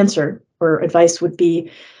answer or advice would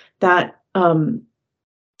be that,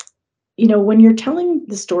 when you're telling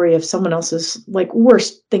the story of someone else's like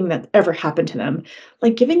worst thing that ever happened to them,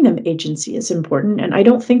 like giving them agency is important. And I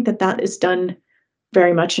don't think that that is done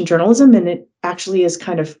very much in journalism. And it actually is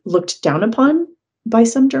kind of looked down upon by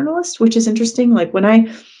some journalists, which is interesting. Like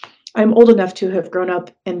I'm old enough to have grown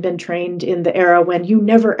up and been trained in the era when you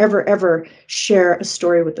never, ever, ever share a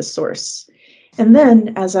story with the source. And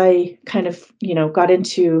then as I kind of, got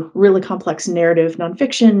into really complex narrative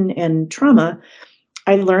nonfiction and trauma,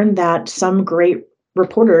 I learned that some great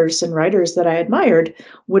reporters and writers that I admired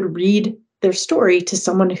would read their story to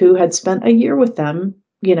someone who had spent a year with them,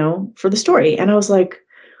 for the story. And I was like,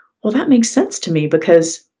 well, that makes sense to me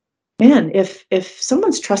because, man, if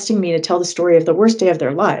someone's trusting me to tell the story of the worst day of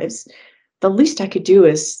their lives, the least I could do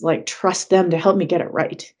is like trust them to help me get it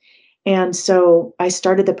right. And so I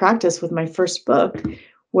started the practice with my first book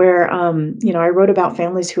where, I wrote about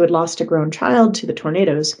families who had lost a grown child to the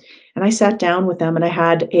tornadoes. And I sat down with them and I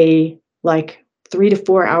had a like 3 to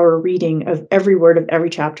 4 hour reading of every word of every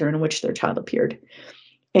chapter in which their child appeared.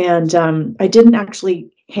 And I didn't actually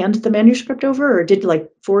hand the manuscript over, or did like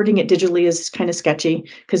forwarding it digitally is kind of sketchy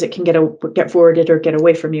because it can get forwarded or get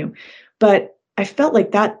away from you. But I felt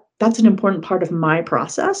like that's an important part of my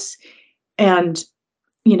process. And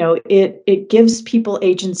it gives people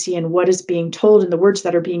agency in what is being told and the words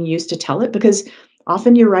that are being used to tell it, because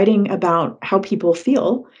often you're writing about how people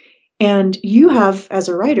feel, and you have, as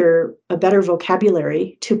a writer, a better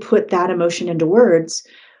vocabulary to put that emotion into words,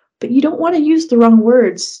 but you don't want to use the wrong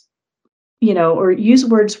words, or use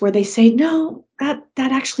words where they say, no, that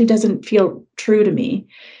actually doesn't feel true to me.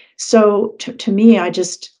 So to me, I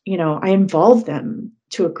just, I involve them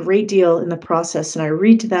to a great deal in the process, and I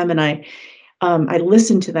read to them, and I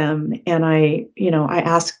listen to them, and I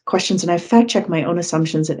ask questions, and I fact check my own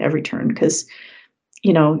assumptions at every turn, because,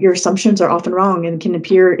 your assumptions are often wrong and can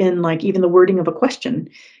appear in like even the wording of a question.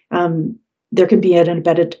 There can be an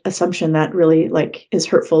embedded assumption that really like is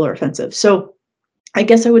hurtful or offensive. So I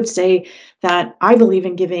guess I would say that I believe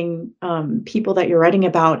in giving people that you're writing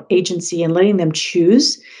about agency and letting them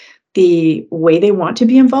choose the way they want to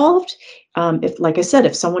be involved. If, like I said,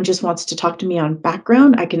 if someone just wants to talk to me on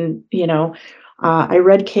background, I can, I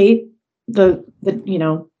read Kate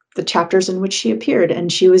the chapters in which she appeared,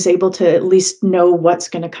 and she was able to at least know what's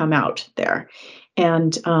going to come out there.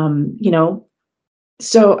 And,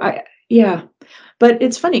 yeah, but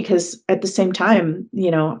it's funny because at the same time,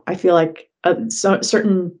 I feel like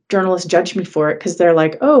certain journalists judge me for it because they're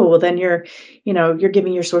like, oh, well, then you're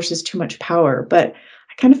giving your sources too much power. But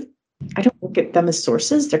I don't look at them as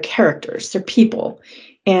sources. They're characters. They're people.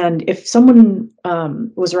 And if someone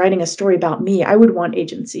was writing a story about me, I would want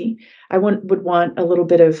agency. I would want a little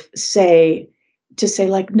bit of say to say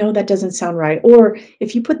like, no, that doesn't sound right. Or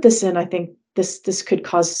if you put this in, I think this could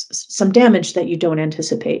cause some damage that you don't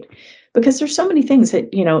anticipate. Because there's so many things that,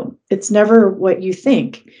 it's never what you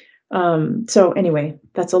think. So anyway,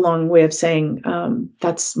 that's a long way of saying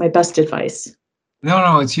that's my best advice.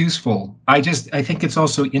 No, it's useful. I think it's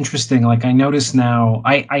also interesting. Like I notice now,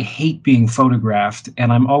 I hate being photographed,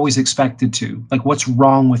 and I'm always expected to. Like, what's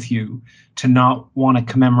wrong with you to not want to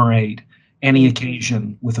commemorate any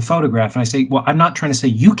occasion with a photograph? And I say, well, I'm not trying to say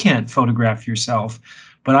you can't photograph yourself,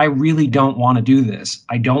 but I really don't want to do this.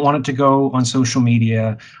 I don't want it to go on social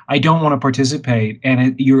media. I don't want to participate.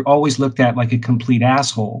 And you're always looked at like a complete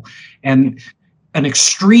asshole. And an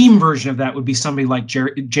extreme version of that would be somebody like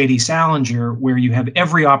J.D. Salinger, where you have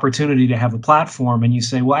every opportunity to have a platform and you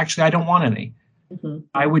say, well, actually, I don't want any. Mm-hmm.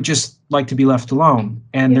 I would just like to be left alone.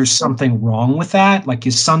 And there's something wrong with that. Like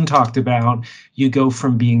his son talked about, you go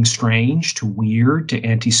from being strange to weird to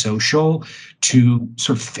antisocial to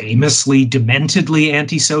sort of famously, dementedly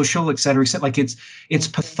antisocial, et cetera, et cetera. Like it's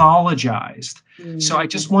pathologized. Mm-hmm. So I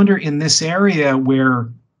just wonder in this area where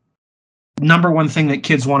number one thing that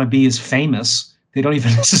kids want to be is famous. They don't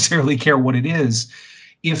even necessarily care what it is.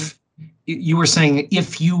 If you were saying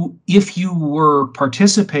if you were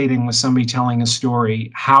participating with somebody telling a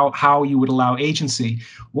story, how you would allow agency.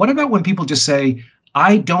 What about when people just say,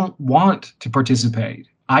 I don't want to participate.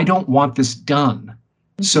 I don't want this done.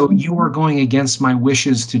 So you are going against my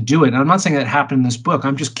wishes to do it. And I'm not saying that happened in this book.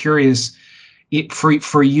 I'm just curious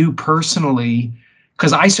for you personally,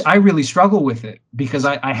 because I really struggle with it, because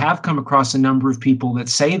I have come across a number of people that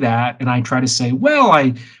say that, and I try to say, well,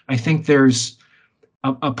 I think there's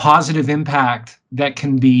a positive impact that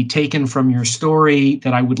can be taken from your story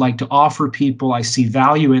that I would like to offer people. I see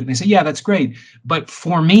value in it. And they say, yeah, that's great. But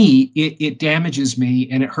for me, it damages me,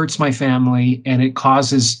 and it hurts my family, and it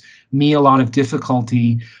causes me a lot of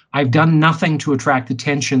difficulty. I've done nothing to attract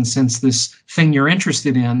attention since this thing you're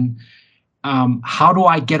interested in. How do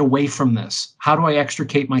I get away from this? How do I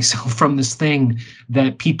extricate myself from this thing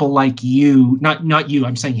that people like you, not you,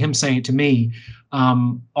 I'm saying him saying it to me,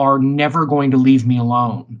 are never going to leave me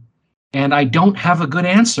alone? And I don't have a good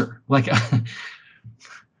answer. Like,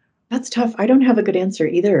 That's tough. I don't have a good answer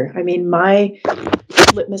either. I mean, my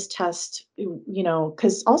litmus test,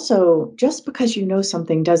 because also just because you know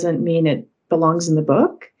something doesn't mean it belongs in the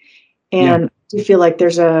book. yeah, And I feel like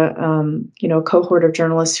there's a cohort of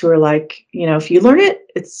journalists who are like, if you learn it,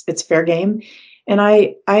 it's fair game. And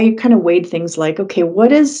I kind of weighed things like, okay, what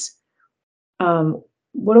do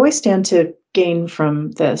I stand to gain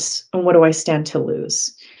from this, and what do I stand to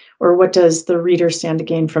lose, or what does the reader stand to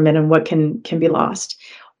gain from it, and what can be lost?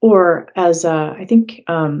 Or as I think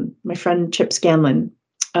my friend Chip Scanlon,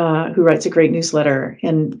 who writes a great newsletter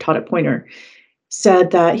and taught at Poynter,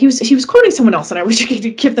 said that he was quoting someone else, and I wish I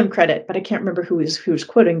could give them credit, but I can't remember who was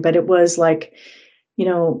quoting. But it was like,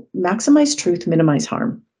 maximize truth, minimize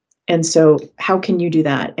harm. And so, how can you do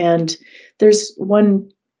that? And there's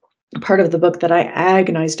one part of the book that I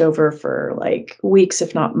agonized over for like weeks,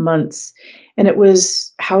 if not months, and it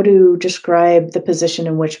was how to describe the position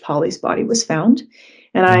in which Polly's body was found.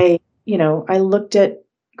 And I looked at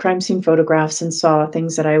crime scene photographs and saw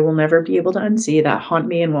things that I will never be able to unsee, that haunt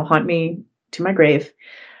me and will haunt me to my grave.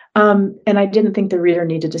 And I didn't think the reader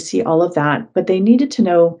needed to see all of that, but they needed to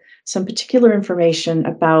know some particular information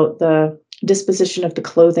about the disposition of the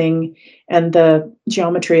clothing and the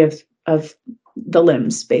geometry of the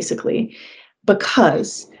limbs, basically,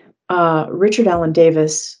 because Richard Allen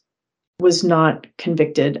Davis was not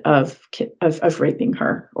convicted of raping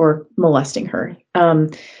her or molesting her.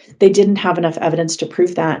 They didn't have enough evidence to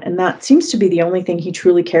prove that, and that seems to be the only thing he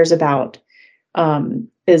truly cares about.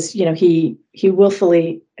 Is he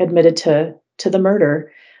willfully admitted to the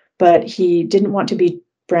murder, but he didn't want to be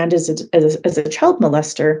branded as a child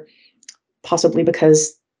molester, possibly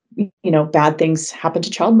because bad things happen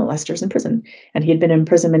to child molesters in prison, and he had been in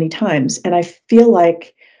prison many times. And I feel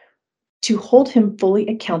like, to hold him fully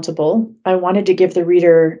accountable, I wanted to give the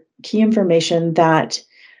reader key information that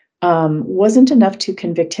wasn't enough to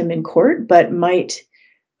convict him in court, but might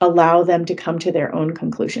allow them to come to their own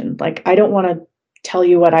conclusion. Like, I don't want to tell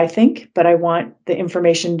you what I think, but I want the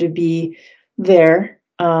information to be there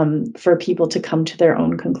for people to come to their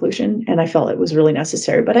own conclusion. And I felt it was really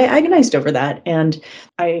necessary, but I agonized over that. And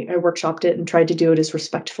I workshopped it and tried to do it as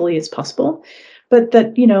respectfully as possible. But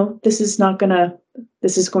that, this is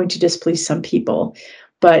going to displease some people.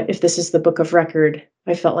 But if this is the book of record,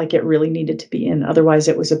 I felt like it really needed to be in. Otherwise,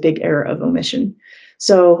 it was a big error of omission.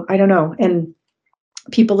 So I don't know. And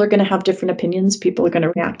people are going to have different opinions. People are going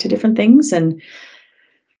to react to different things. And,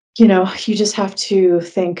 you just have to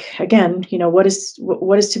think again, what is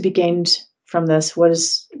to be gained from this? What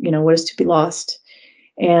is to be lost?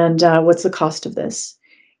 And what's the cost of this?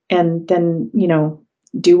 And then,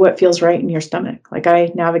 do what feels right in your stomach. Like,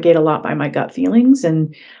 I navigate a lot by my gut feelings,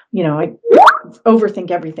 and, I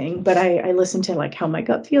overthink everything, but I listen to like how my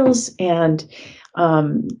gut feels. And,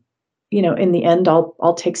 in the end,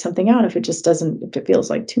 I'll take something out if it feels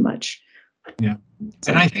like too much. yeah.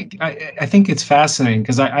 And I think it's fascinating,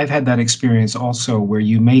 because I've had that experience also, where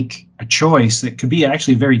you make a choice that could be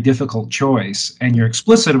actually a very difficult choice, and you're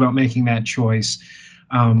explicit about making that choice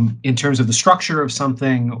in terms of the structure of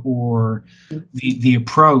something or the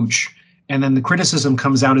approach, and then the criticism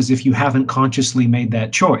comes out as if you haven't consciously made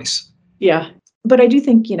that choice. Yeah, but I do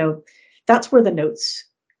think that's where the notes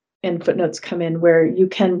and footnotes come in, where you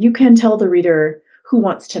can tell the reader who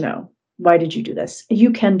wants to know, why did you do this?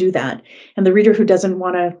 You can do that. And the reader who doesn't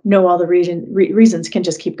want to know all the reasons can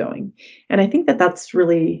just keep going. And I think that that's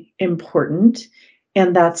really important.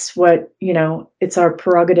 And that's what, it's our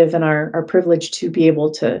prerogative and our privilege to be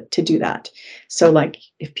able to do that. So like,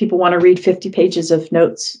 if people want to read 50 pages of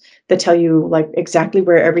notes that tell you like exactly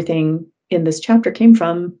where everything in this chapter came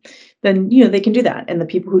from, then, they can do that. And the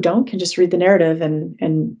people who don't can just read the narrative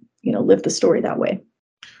and live the story that way.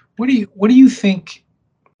 What do you think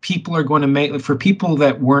people are going to make, for people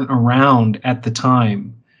that weren't around at the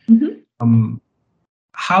time? Mm-hmm.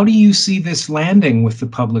 How do you see this landing with the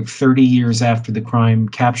public 30 years after the crime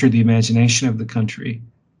captured the imagination of the country?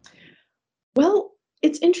 Well,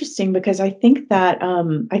 it's interesting because I think that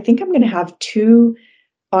I think I'm going to have two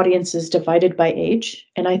audiences divided by age.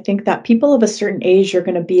 And I think that people of a certain age are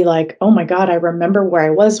going to be like, oh my God, I remember where I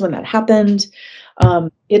was when that happened.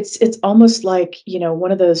 It's almost like,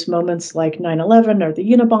 one of those moments like 9/11 or the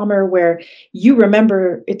Unabomber where you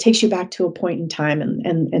remember, it takes you back to a point in time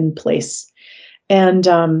and place. And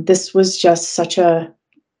this was just such a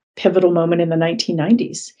pivotal moment in the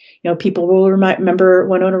 1990s. People will remember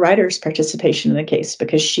Winona Ryder's participation in the case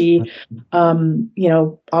because she,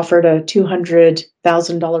 offered a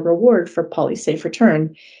 $200,000 reward for Polly's safe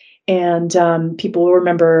return. And people will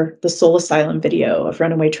remember the Soul Asylum video of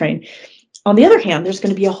Runaway Train. On the other hand, there's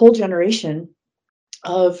going to be a whole generation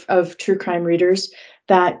of true crime readers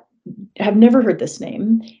that have never heard this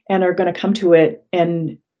name and are going to come to it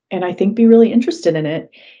and I think be really interested in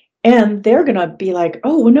it. And they're going to be like,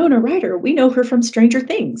 oh, Winona Ryder, we know her from Stranger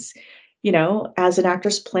Things, as an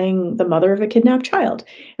actress playing the mother of a kidnapped child.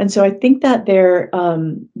 And so I think that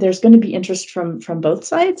there's going to be interest from both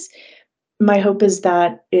sides. My hope is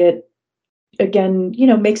that it, again,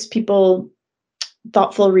 makes people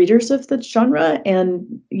thoughtful readers of the genre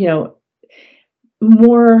and,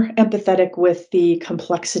 more empathetic with the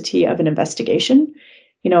complexity of an investigation.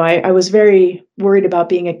 I was very worried about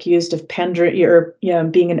being accused of pandering or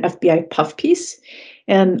being an FBI puff piece.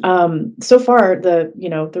 And so far, the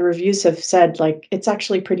reviews have said like it's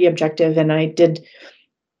actually pretty objective. And I did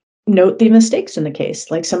note the mistakes in the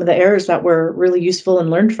case, like some of the errors that were really useful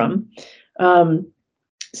and learned from.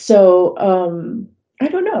 So I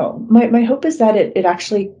don't know. My hope is that it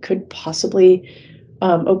actually could possibly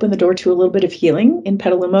open the door to a little bit of healing in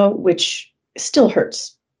Petaluma, which still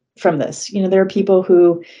hurts from this. There are people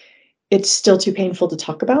who it's still too painful to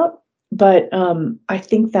talk about, but I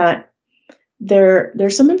think that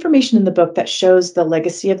there's some information in the book that shows the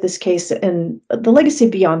legacy of this case and the legacy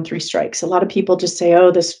beyond 3 strikes. A lot of people just say,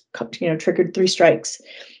 oh, this triggered 3 strikes,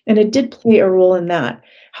 and it did play a role in that.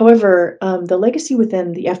 However, the legacy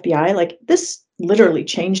within the FBI, like this literally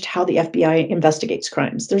changed how the FBI investigates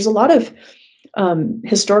crimes. There's a lot of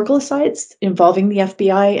historical asides involving the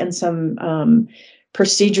FBI and some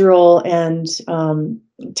procedural and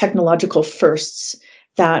technological firsts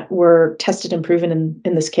that were tested and proven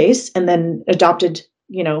in this case, and then adopted,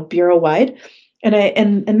 bureau-wide. And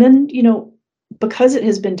then, because it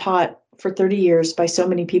has been taught for 30 years by so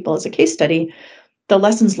many people as a case study, the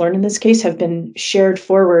lessons learned in this case have been shared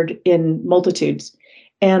forward in multitudes.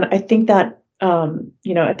 And I think that,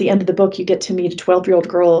 at the end of the book, you get to meet a 12-year-old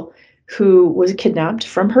girl who was kidnapped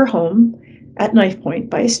from her home at knife point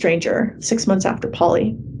by a stranger 6 months after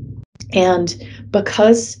Polly. And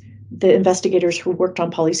because the investigators who worked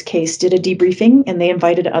on Polly's case did a debriefing and they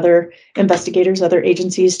invited other investigators, other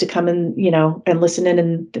agencies to come and, and listen in.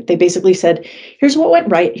 And they basically said, here's what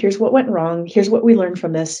went right. Here's what went wrong. Here's what we learned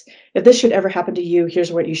from this. If this should ever happen to you,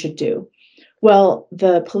 here's what you should do. Well,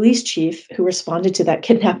 the police chief who responded to that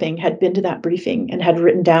kidnapping had been to that briefing and had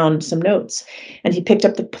written down some notes. And he picked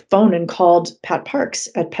up the phone and called Pat Parks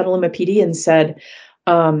at Petaluma PD and said,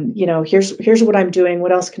 here's what I'm doing.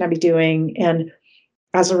 What else can I be doing? And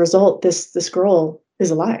as a result, this girl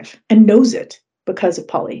is alive and knows it because of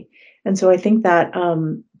Polly. And so I think that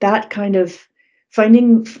that kind of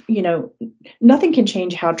finding, nothing can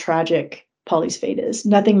change how tragic Polly's fate is.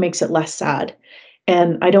 Nothing makes it less sad.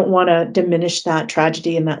 And I don't want to diminish that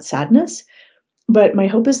tragedy and that sadness. But my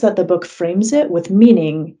hope is that the book frames it with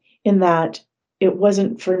meaning in that it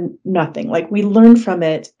wasn't for nothing. Like we learned from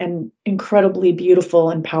it and incredibly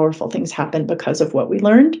beautiful and powerful things happened because of what we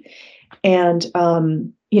learned. And,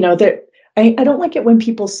 I don't like it when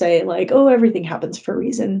people say like, oh, everything happens for a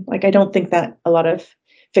reason. Like, I don't think that a lot of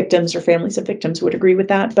victims or families of victims would agree with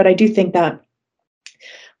that. But I do think that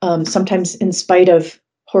sometimes in spite of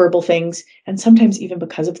horrible things, and sometimes even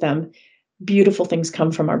because of them, beautiful things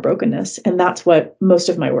come from our brokenness. And that's what most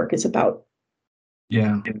of my work is about.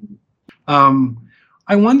 Yeah.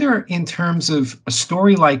 I wonder, in terms of a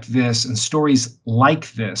story like this and stories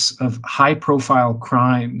like this of high profile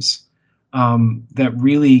crimes that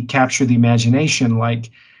really capture the imagination,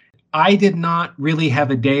 like I did not really have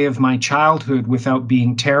a day of my childhood without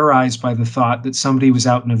being terrorized by the thought that somebody was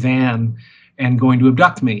out in a van and going to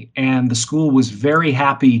abduct me. And the school was very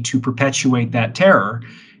happy to perpetuate that terror.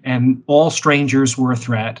 And all strangers were a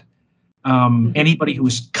threat. Anybody who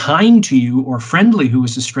was kind to you or friendly who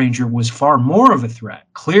was a stranger was far more of a threat.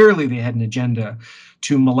 Clearly, they had an agenda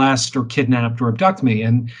to molest or kidnap or abduct me.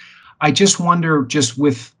 And I just wonder, just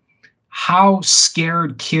with how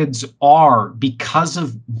scared kids are because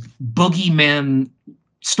of boogeyman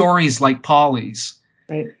stories like Polly's.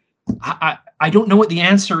 Right. I don't know what the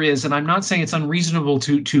answer is, and I'm not saying it's unreasonable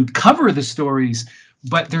to cover the stories,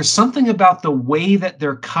 but there's something about the way that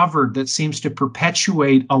they're covered that seems to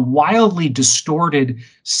perpetuate a wildly distorted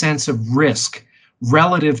sense of risk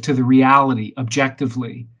relative to the reality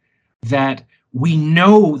objectively, that we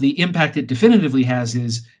know the impact it definitively has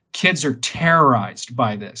is kids are terrorized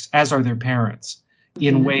by this, as are their parents,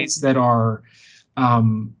 in ways that are,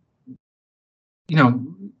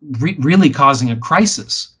 really causing a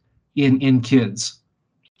crisis in kids.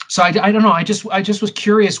 So I don't know. I just was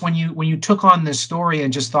curious when you took on this story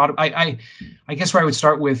and just thought. I guess where I would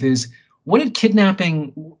start with is, what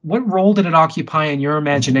role did it occupy in your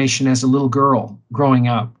imagination as a little girl growing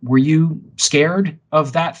up? Were you scared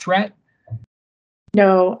of that threat?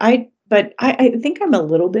 No, but I think I'm a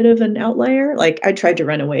little bit of an outlier. Like, I tried to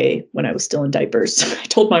run away when I was still in diapers. I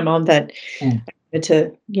told my mom that I wanted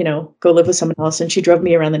to, go live with someone else, and she drove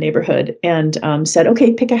me around the neighborhood and said,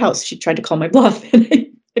 "Okay, pick a house." She tried to call my bluff, and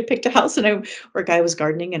I picked a house, where a guy was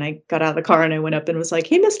gardening, and I got out of the car and I went up and was like,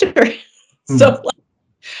 "Hey, mister." So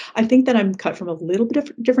I think that I'm cut from a little bit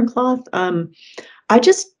of different cloth. I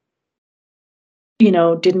just,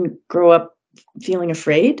 didn't grow up feeling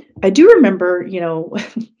afraid. I do remember,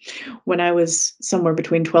 when I was somewhere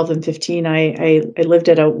between 12 and 15, I lived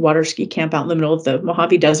at a water ski camp out in the middle of the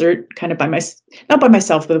Mojave Desert, kind of not by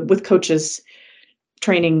myself, but with coaches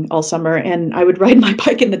training all summer. And I would ride my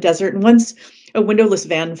bike in the desert. And once a windowless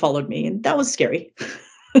van followed me, and that was scary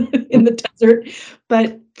in the desert.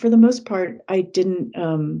 But for the most part, I didn't,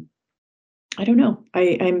 I don't know.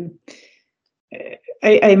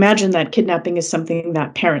 I imagine that kidnapping is something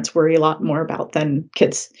that parents worry a lot more about than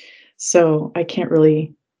kids. So I can't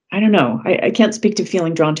really, I don't know. I can't speak to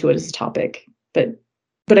feeling drawn to it as a topic, but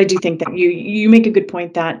I do think that you make a good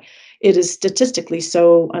point that it is statistically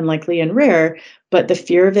so unlikely and rare, but the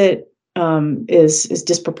fear of it is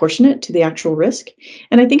disproportionate to the actual risk.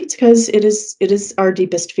 And I think it's because it is our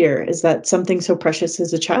deepest fear, is that something so precious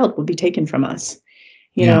as a child will be taken from us.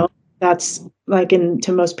 You know, that's like,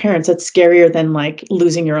 to most parents, that's scarier than like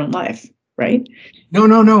losing your own life, right?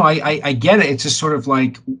 No. I get it. It's just sort of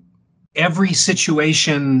like every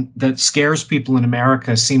situation that scares people in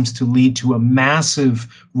America seems to lead to a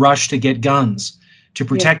massive rush to get guns to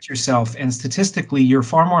protect yourself. And statistically, you're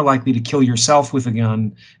far more likely to kill yourself with a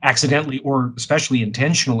gun accidentally or especially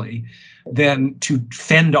intentionally than to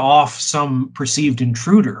fend off some perceived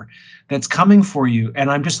intruder that's coming for you.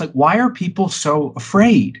 And I'm just like, why are people so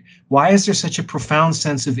afraid? Why is there such a profound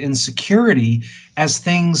sense of insecurity as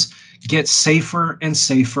things get safer and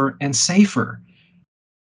safer and safer?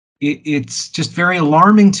 It's just very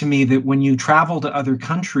alarming to me that when you travel to other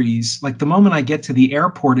countries, like the moment I get to the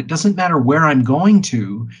airport, it doesn't matter where I'm going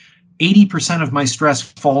to, 80% of my stress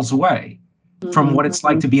falls away from what it's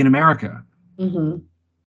like to be in America.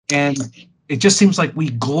 And it just seems like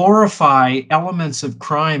we glorify elements of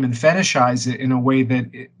crime and fetishize it in a way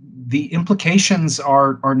that the implications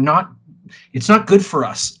are not, it's not good for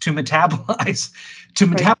us to metabolize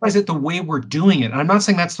it the way we're doing it. And I'm not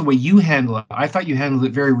saying that's the way you handle it. I thought you handled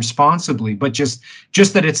it very responsibly, but just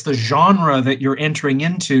that it's the genre that you're entering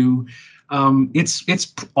into.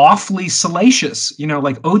 It's awfully salacious.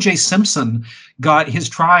 Like O.J. Simpson got his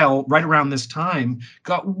trial right around this time,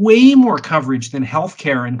 got way more coverage than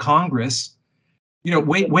healthcare in Congress.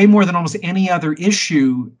 Way more than almost any other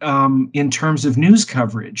issue in terms of news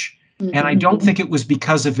coverage. And I don't think it was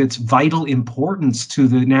because of its vital importance to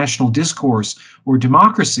the national discourse or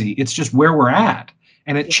democracy. It's just where we're at.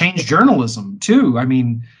 And it changed journalism, too. I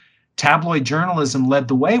mean, tabloid journalism led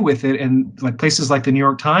the way with it. And like places like the New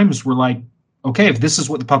York Times were like, okay, if this is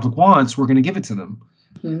what the public wants, we're going to give it to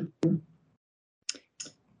them.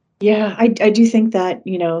 Yeah, I do think that,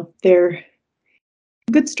 they're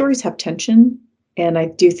good stories have tension. And I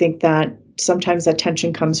do think that sometimes that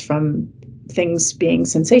tension comes from things being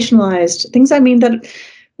sensationalized, things, I mean,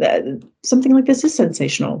 that something like this is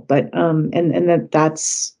sensational, but and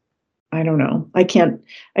that's, I don't know. I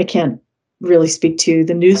can't really speak to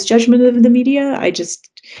the news judgment of the media. I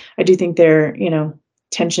do think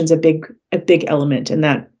tension's a big element, and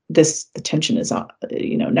that the tension is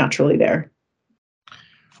naturally there.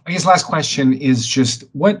 I guess last question is just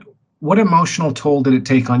what emotional toll did it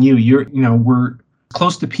take on you? We're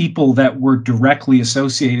close to people that were directly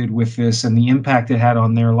associated with this and the impact it had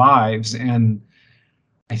on their lives. And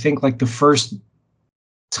I think like the first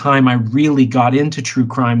time I really got into true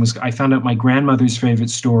crime was I found out my grandmother's favorite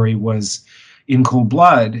story was In Cold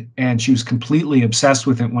Blood, and she was completely obsessed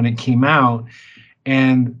with it when it came out.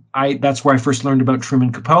 And that's where I first learned about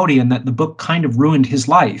Truman Capote, and that the book kind of ruined his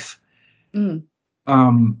life.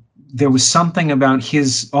 there was something about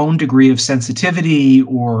his own degree of sensitivity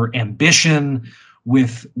or ambition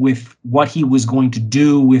with what he was going to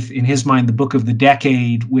do with, in his mind, the book of the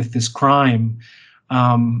decade with this crime,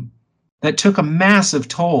 that took a massive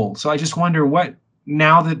toll. So I just wonder what,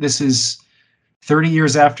 now that this is 30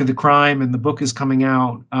 years after the crime and the book is coming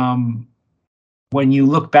out, when you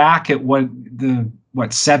look back at what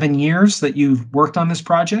 7 years that you've worked on this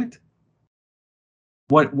project,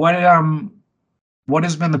 what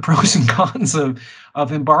has been the pros and cons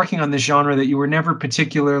of embarking on this genre that you were never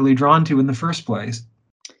particularly drawn to in the first place?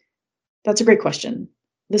 That's a great question.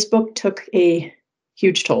 This book took a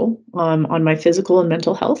huge toll on my physical and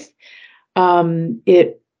mental health.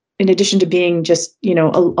 It, in addition to being just, a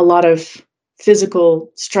lot of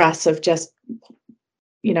physical stress of just,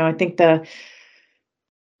 I think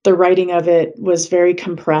the writing of it was very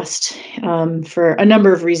compressed for a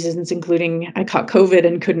number of reasons, including I caught COVID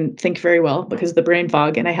and couldn't think very well because of the brain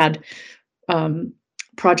fog. And I had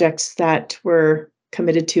projects that were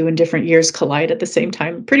committed to in different years collide at the same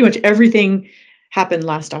time. Pretty much everything happened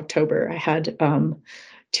last October. I had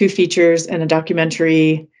 2 features and a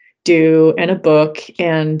documentary due and a book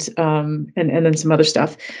and then some other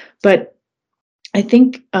stuff. But I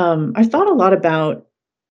think I thought a lot about,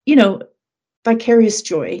 vicarious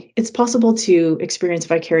joy. It's possible to experience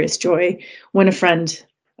vicarious joy when a friend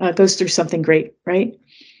goes through something great, right?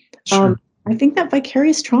 Sure. I think that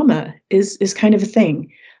vicarious trauma is kind of a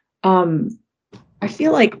thing. I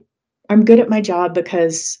feel like I'm good at my job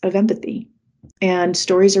because of empathy, and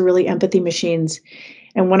stories are really empathy machines.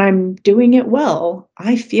 And when I'm doing it well,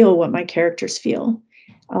 I feel what my characters feel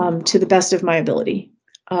to the best of my ability.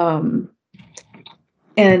 And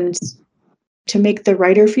to make the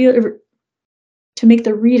reader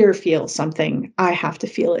feel something, I have to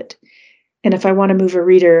feel it. And if I want to move a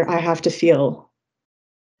reader, I have to feel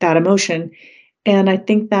that emotion. And I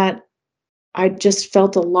think that I just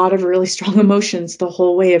felt a lot of really strong emotions the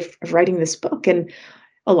whole way of writing this book. And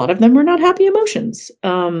a lot of them were not happy emotions.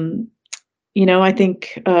 I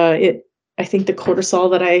think I think the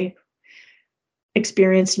cortisol that I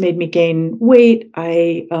experienced made me gain weight.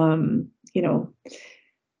 I,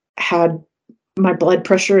 had my blood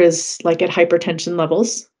pressure is like at hypertension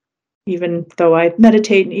levels, even though I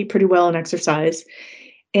meditate and eat pretty well and exercise.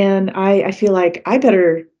 And I feel like I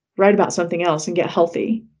better write about something else and get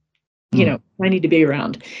healthy. I need to be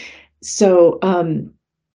around. So,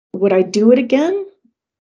 would I do it again?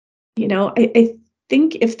 I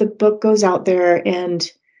think if the book goes out there and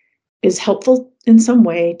is helpful in some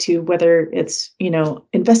way to, whether it's,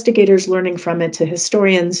 investigators learning from it, to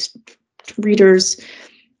historians, readers,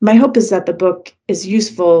 my hope is that the book is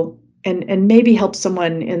useful and maybe helps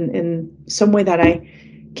someone in some way that I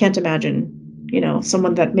can't imagine,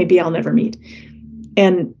 someone that maybe I'll never meet.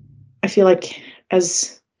 And I feel like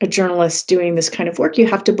as a journalist doing this kind of work, you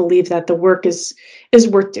have to believe that the work is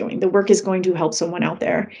worth doing. The work is going to help someone out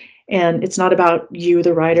there. And it's not about you,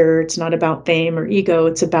 the writer. It's not about fame or ego.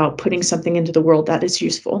 It's about putting something into the world that is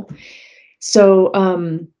useful. So,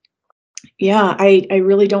 yeah, I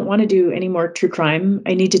really don't want to do any more true crime.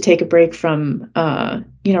 I need to take a break from,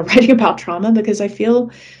 writing about trauma, because I feel,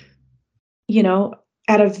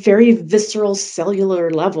 at a very visceral cellular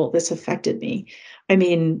level, this affected me. I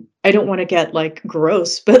mean, I don't want to get like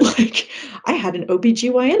gross, but like I had an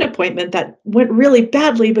OBGYN appointment that went really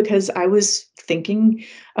badly because I was thinking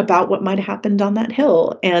about what might have happened on that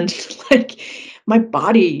hill. And like my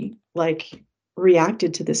body like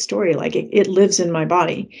reacted to this story. Like it lives in my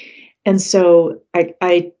body. And so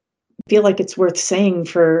I feel like it's worth saying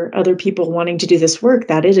for other people wanting to do this work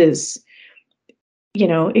that it is,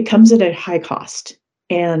 it comes at a high cost.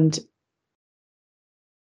 And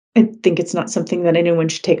I think it's not something that anyone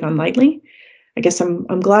should take on lightly. I guess I'm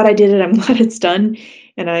glad I did it. I'm glad it's done.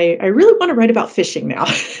 And I really want to write about fishing now.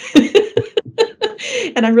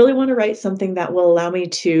 And I really want to write something that will allow me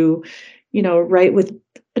to, write with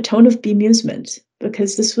a tone of bemusement,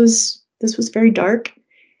 because this was very dark.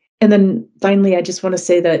 And then finally, I just want to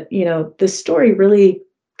say that, this story really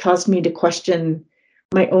caused me to question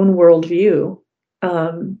my own worldview.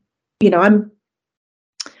 I'm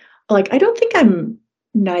like, I don't think I'm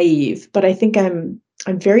naive, but I think I'm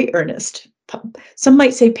very earnest. Some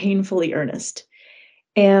might say painfully earnest.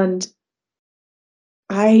 And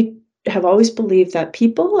I have always believed that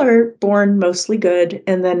people are born mostly good,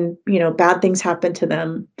 and then, bad things happen to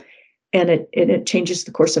them, and it changes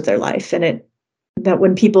the course of their life. And that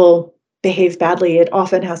when people behave badly, it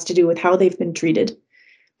often has to do with how they've been treated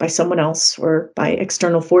by someone else or by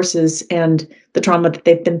external forces, and the trauma that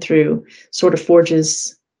they've been through sort of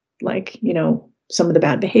forges, like, some of the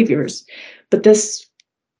bad behaviors. But this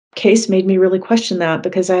case made me really question that,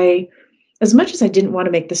 because as much as I didn't want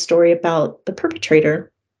to make the story about the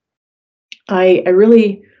perpetrator, I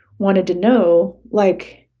really wanted to know,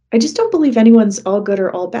 like, I just don't believe anyone's all good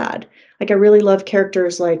or all bad. Like, I really love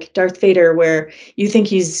characters like Darth Vader, where you think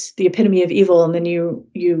he's the epitome of evil, and then you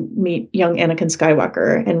meet young Anakin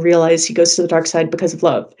Skywalker and realize he goes to the dark side because of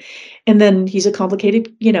love. And then he's a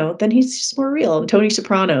complicated, then he's just more real. And Tony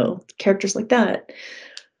Soprano, characters like that.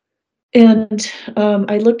 And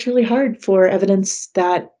I looked really hard for evidence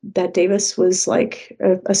that Davis was like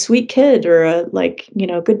a sweet kid, or a, like,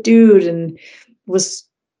 good dude, and was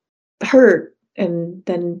hurt, and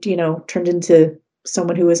then turned into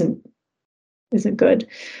someone who isn't good.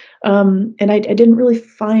 And I didn't really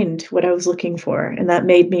find what I was looking for, and that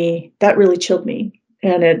really chilled me,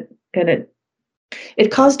 and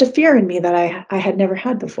it caused a fear in me that I had never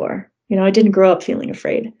had before. I didn't grow up feeling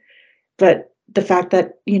afraid, but the fact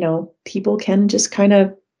that people can just kind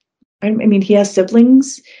of, I mean, he has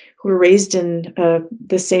siblings who were raised in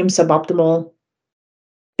the same suboptimal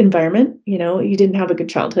environment. He didn't have a good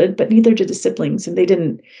childhood, but neither did his siblings, and they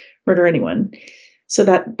didn't murder anyone. So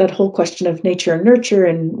that whole question of nature and nurture,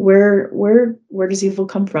 and where does evil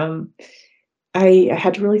come from? I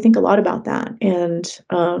had to really think a lot about that. And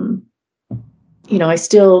I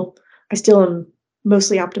still am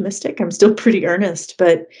mostly optimistic. I'm still pretty earnest,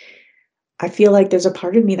 but I feel like there's a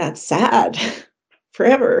part of me that's sad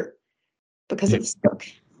forever because of this book.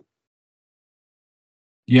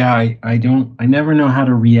 Yeah, I never know how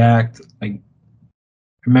to react. I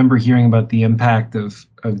remember hearing about the impact of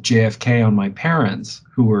JFK on my parents,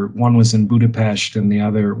 one was in Budapest and the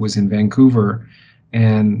other was in Vancouver.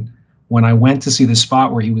 And when I went to see the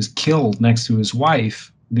spot where he was killed next to his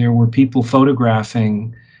wife, there were people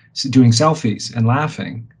photographing, doing selfies and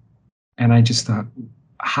laughing. And I just thought,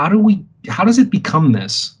 how does it become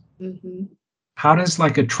this? Mm-hmm. How does,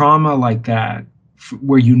 like, a trauma like that,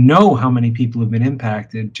 where how many people have been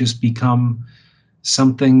impacted, just become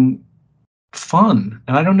something fun?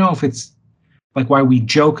 And I don't know if it's like why we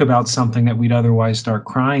joke about something that we'd otherwise start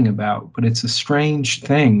crying about, but it's a strange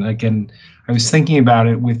thing. Like, and I was thinking about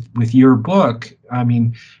it with your book. I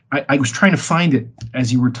mean, I was trying to find it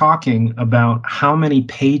as you were talking about how many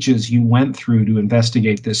pages you went through to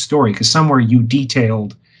investigate this story, because somewhere you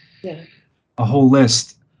detailed a whole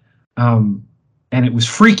list. And it was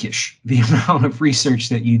freakish, the amount of research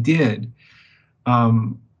that you did.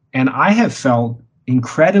 And I have felt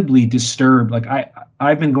incredibly disturbed. Like,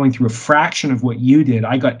 I've been going through a fraction of what you did.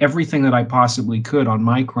 I got everything that I possibly could on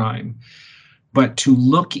my crime. But to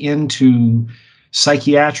look into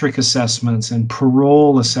psychiatric assessments and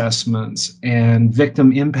parole assessments and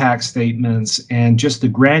victim impact statements and just the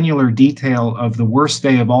granular detail of the worst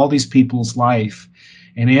day of all these people's life,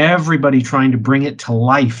 and everybody trying to bring it to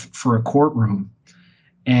life for a courtroom.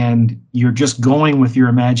 And you're just going with your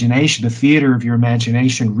imagination, the theater of your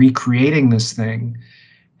imagination, recreating this thing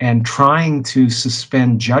and trying to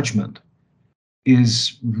suspend judgment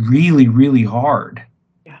is really, really hard.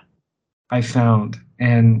 Yeah. I found.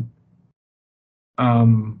 And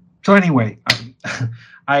so anyway,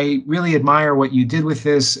 I really admire what you did with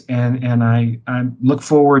this, and I look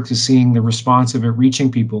forward to seeing the response of it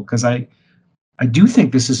reaching people, because I do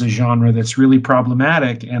think this is a genre that's really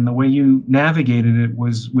problematic, and the way you navigated it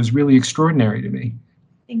was really extraordinary to me.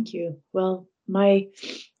 Thank you. Well, I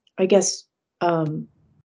guess,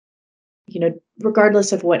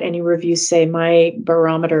 regardless of what any reviews say, my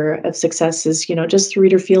barometer of success is, just the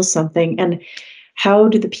reader feels something, and how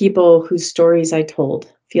do the people whose stories I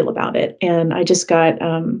told feel about it? And I just got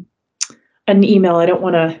an email. I don't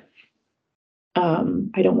want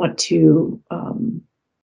to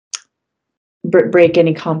break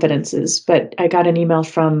any confidences, but I got an email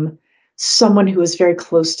from someone who was very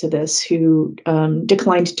close to this, who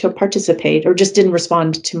declined to participate, or just didn't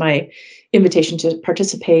respond to my invitation to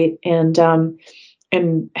participate, and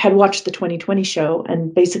had watched the 2020 show,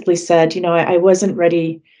 and basically said, I wasn't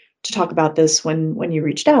ready to talk about this when you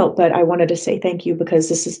reached out, but I wanted to say thank you, because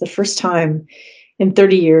this is the first time in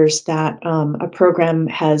 30 years that a program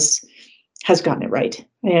has gotten it right.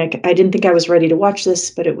 I didn't think I was ready to watch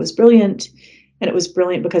this, but it was brilliant. And it was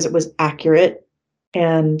brilliant because it was accurate.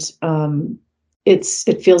 And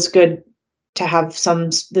it feels good to have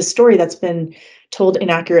this story that's been told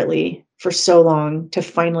inaccurately for so long, to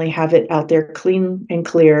finally have it out there clean and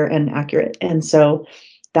clear and accurate. And so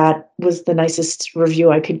that was the nicest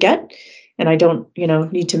review I could get. And I don't,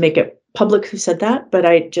 need to make it public who said that, but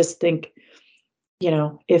I just think,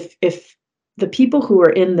 if the people who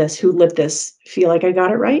are in this, who live this, feel like I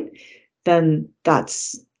got it right, then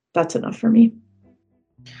that's enough for me.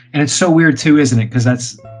 And it's so weird too, isn't it?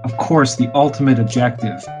 Because of course, the ultimate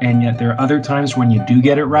objective. And yet there are other times when you do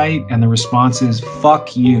get it right and the response is,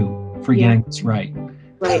 fuck you for getting this right.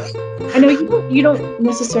 Right. I know you don't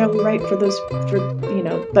necessarily write for those,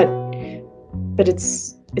 but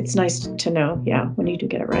it's nice to know, when you do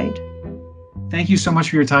get it right. Thank you so much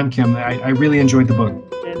for your time, Kim. I really enjoyed the book.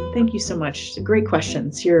 And thank you so much. Great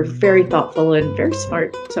questions. You're very thoughtful and very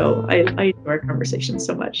smart. So I enjoy our conversation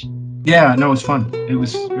so much. Yeah, no, it was fun. It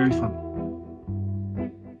was very fun.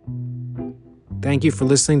 Thank you for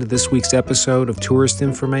listening to this week's episode of Tourist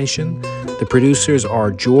Information. The producers are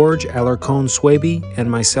George Alarcon-Swaby and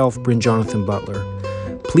myself, Bryn Jonathan Butler.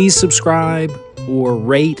 Please subscribe or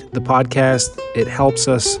rate the podcast. It helps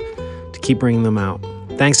us to keep bringing them out.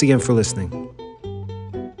 Thanks again for listening.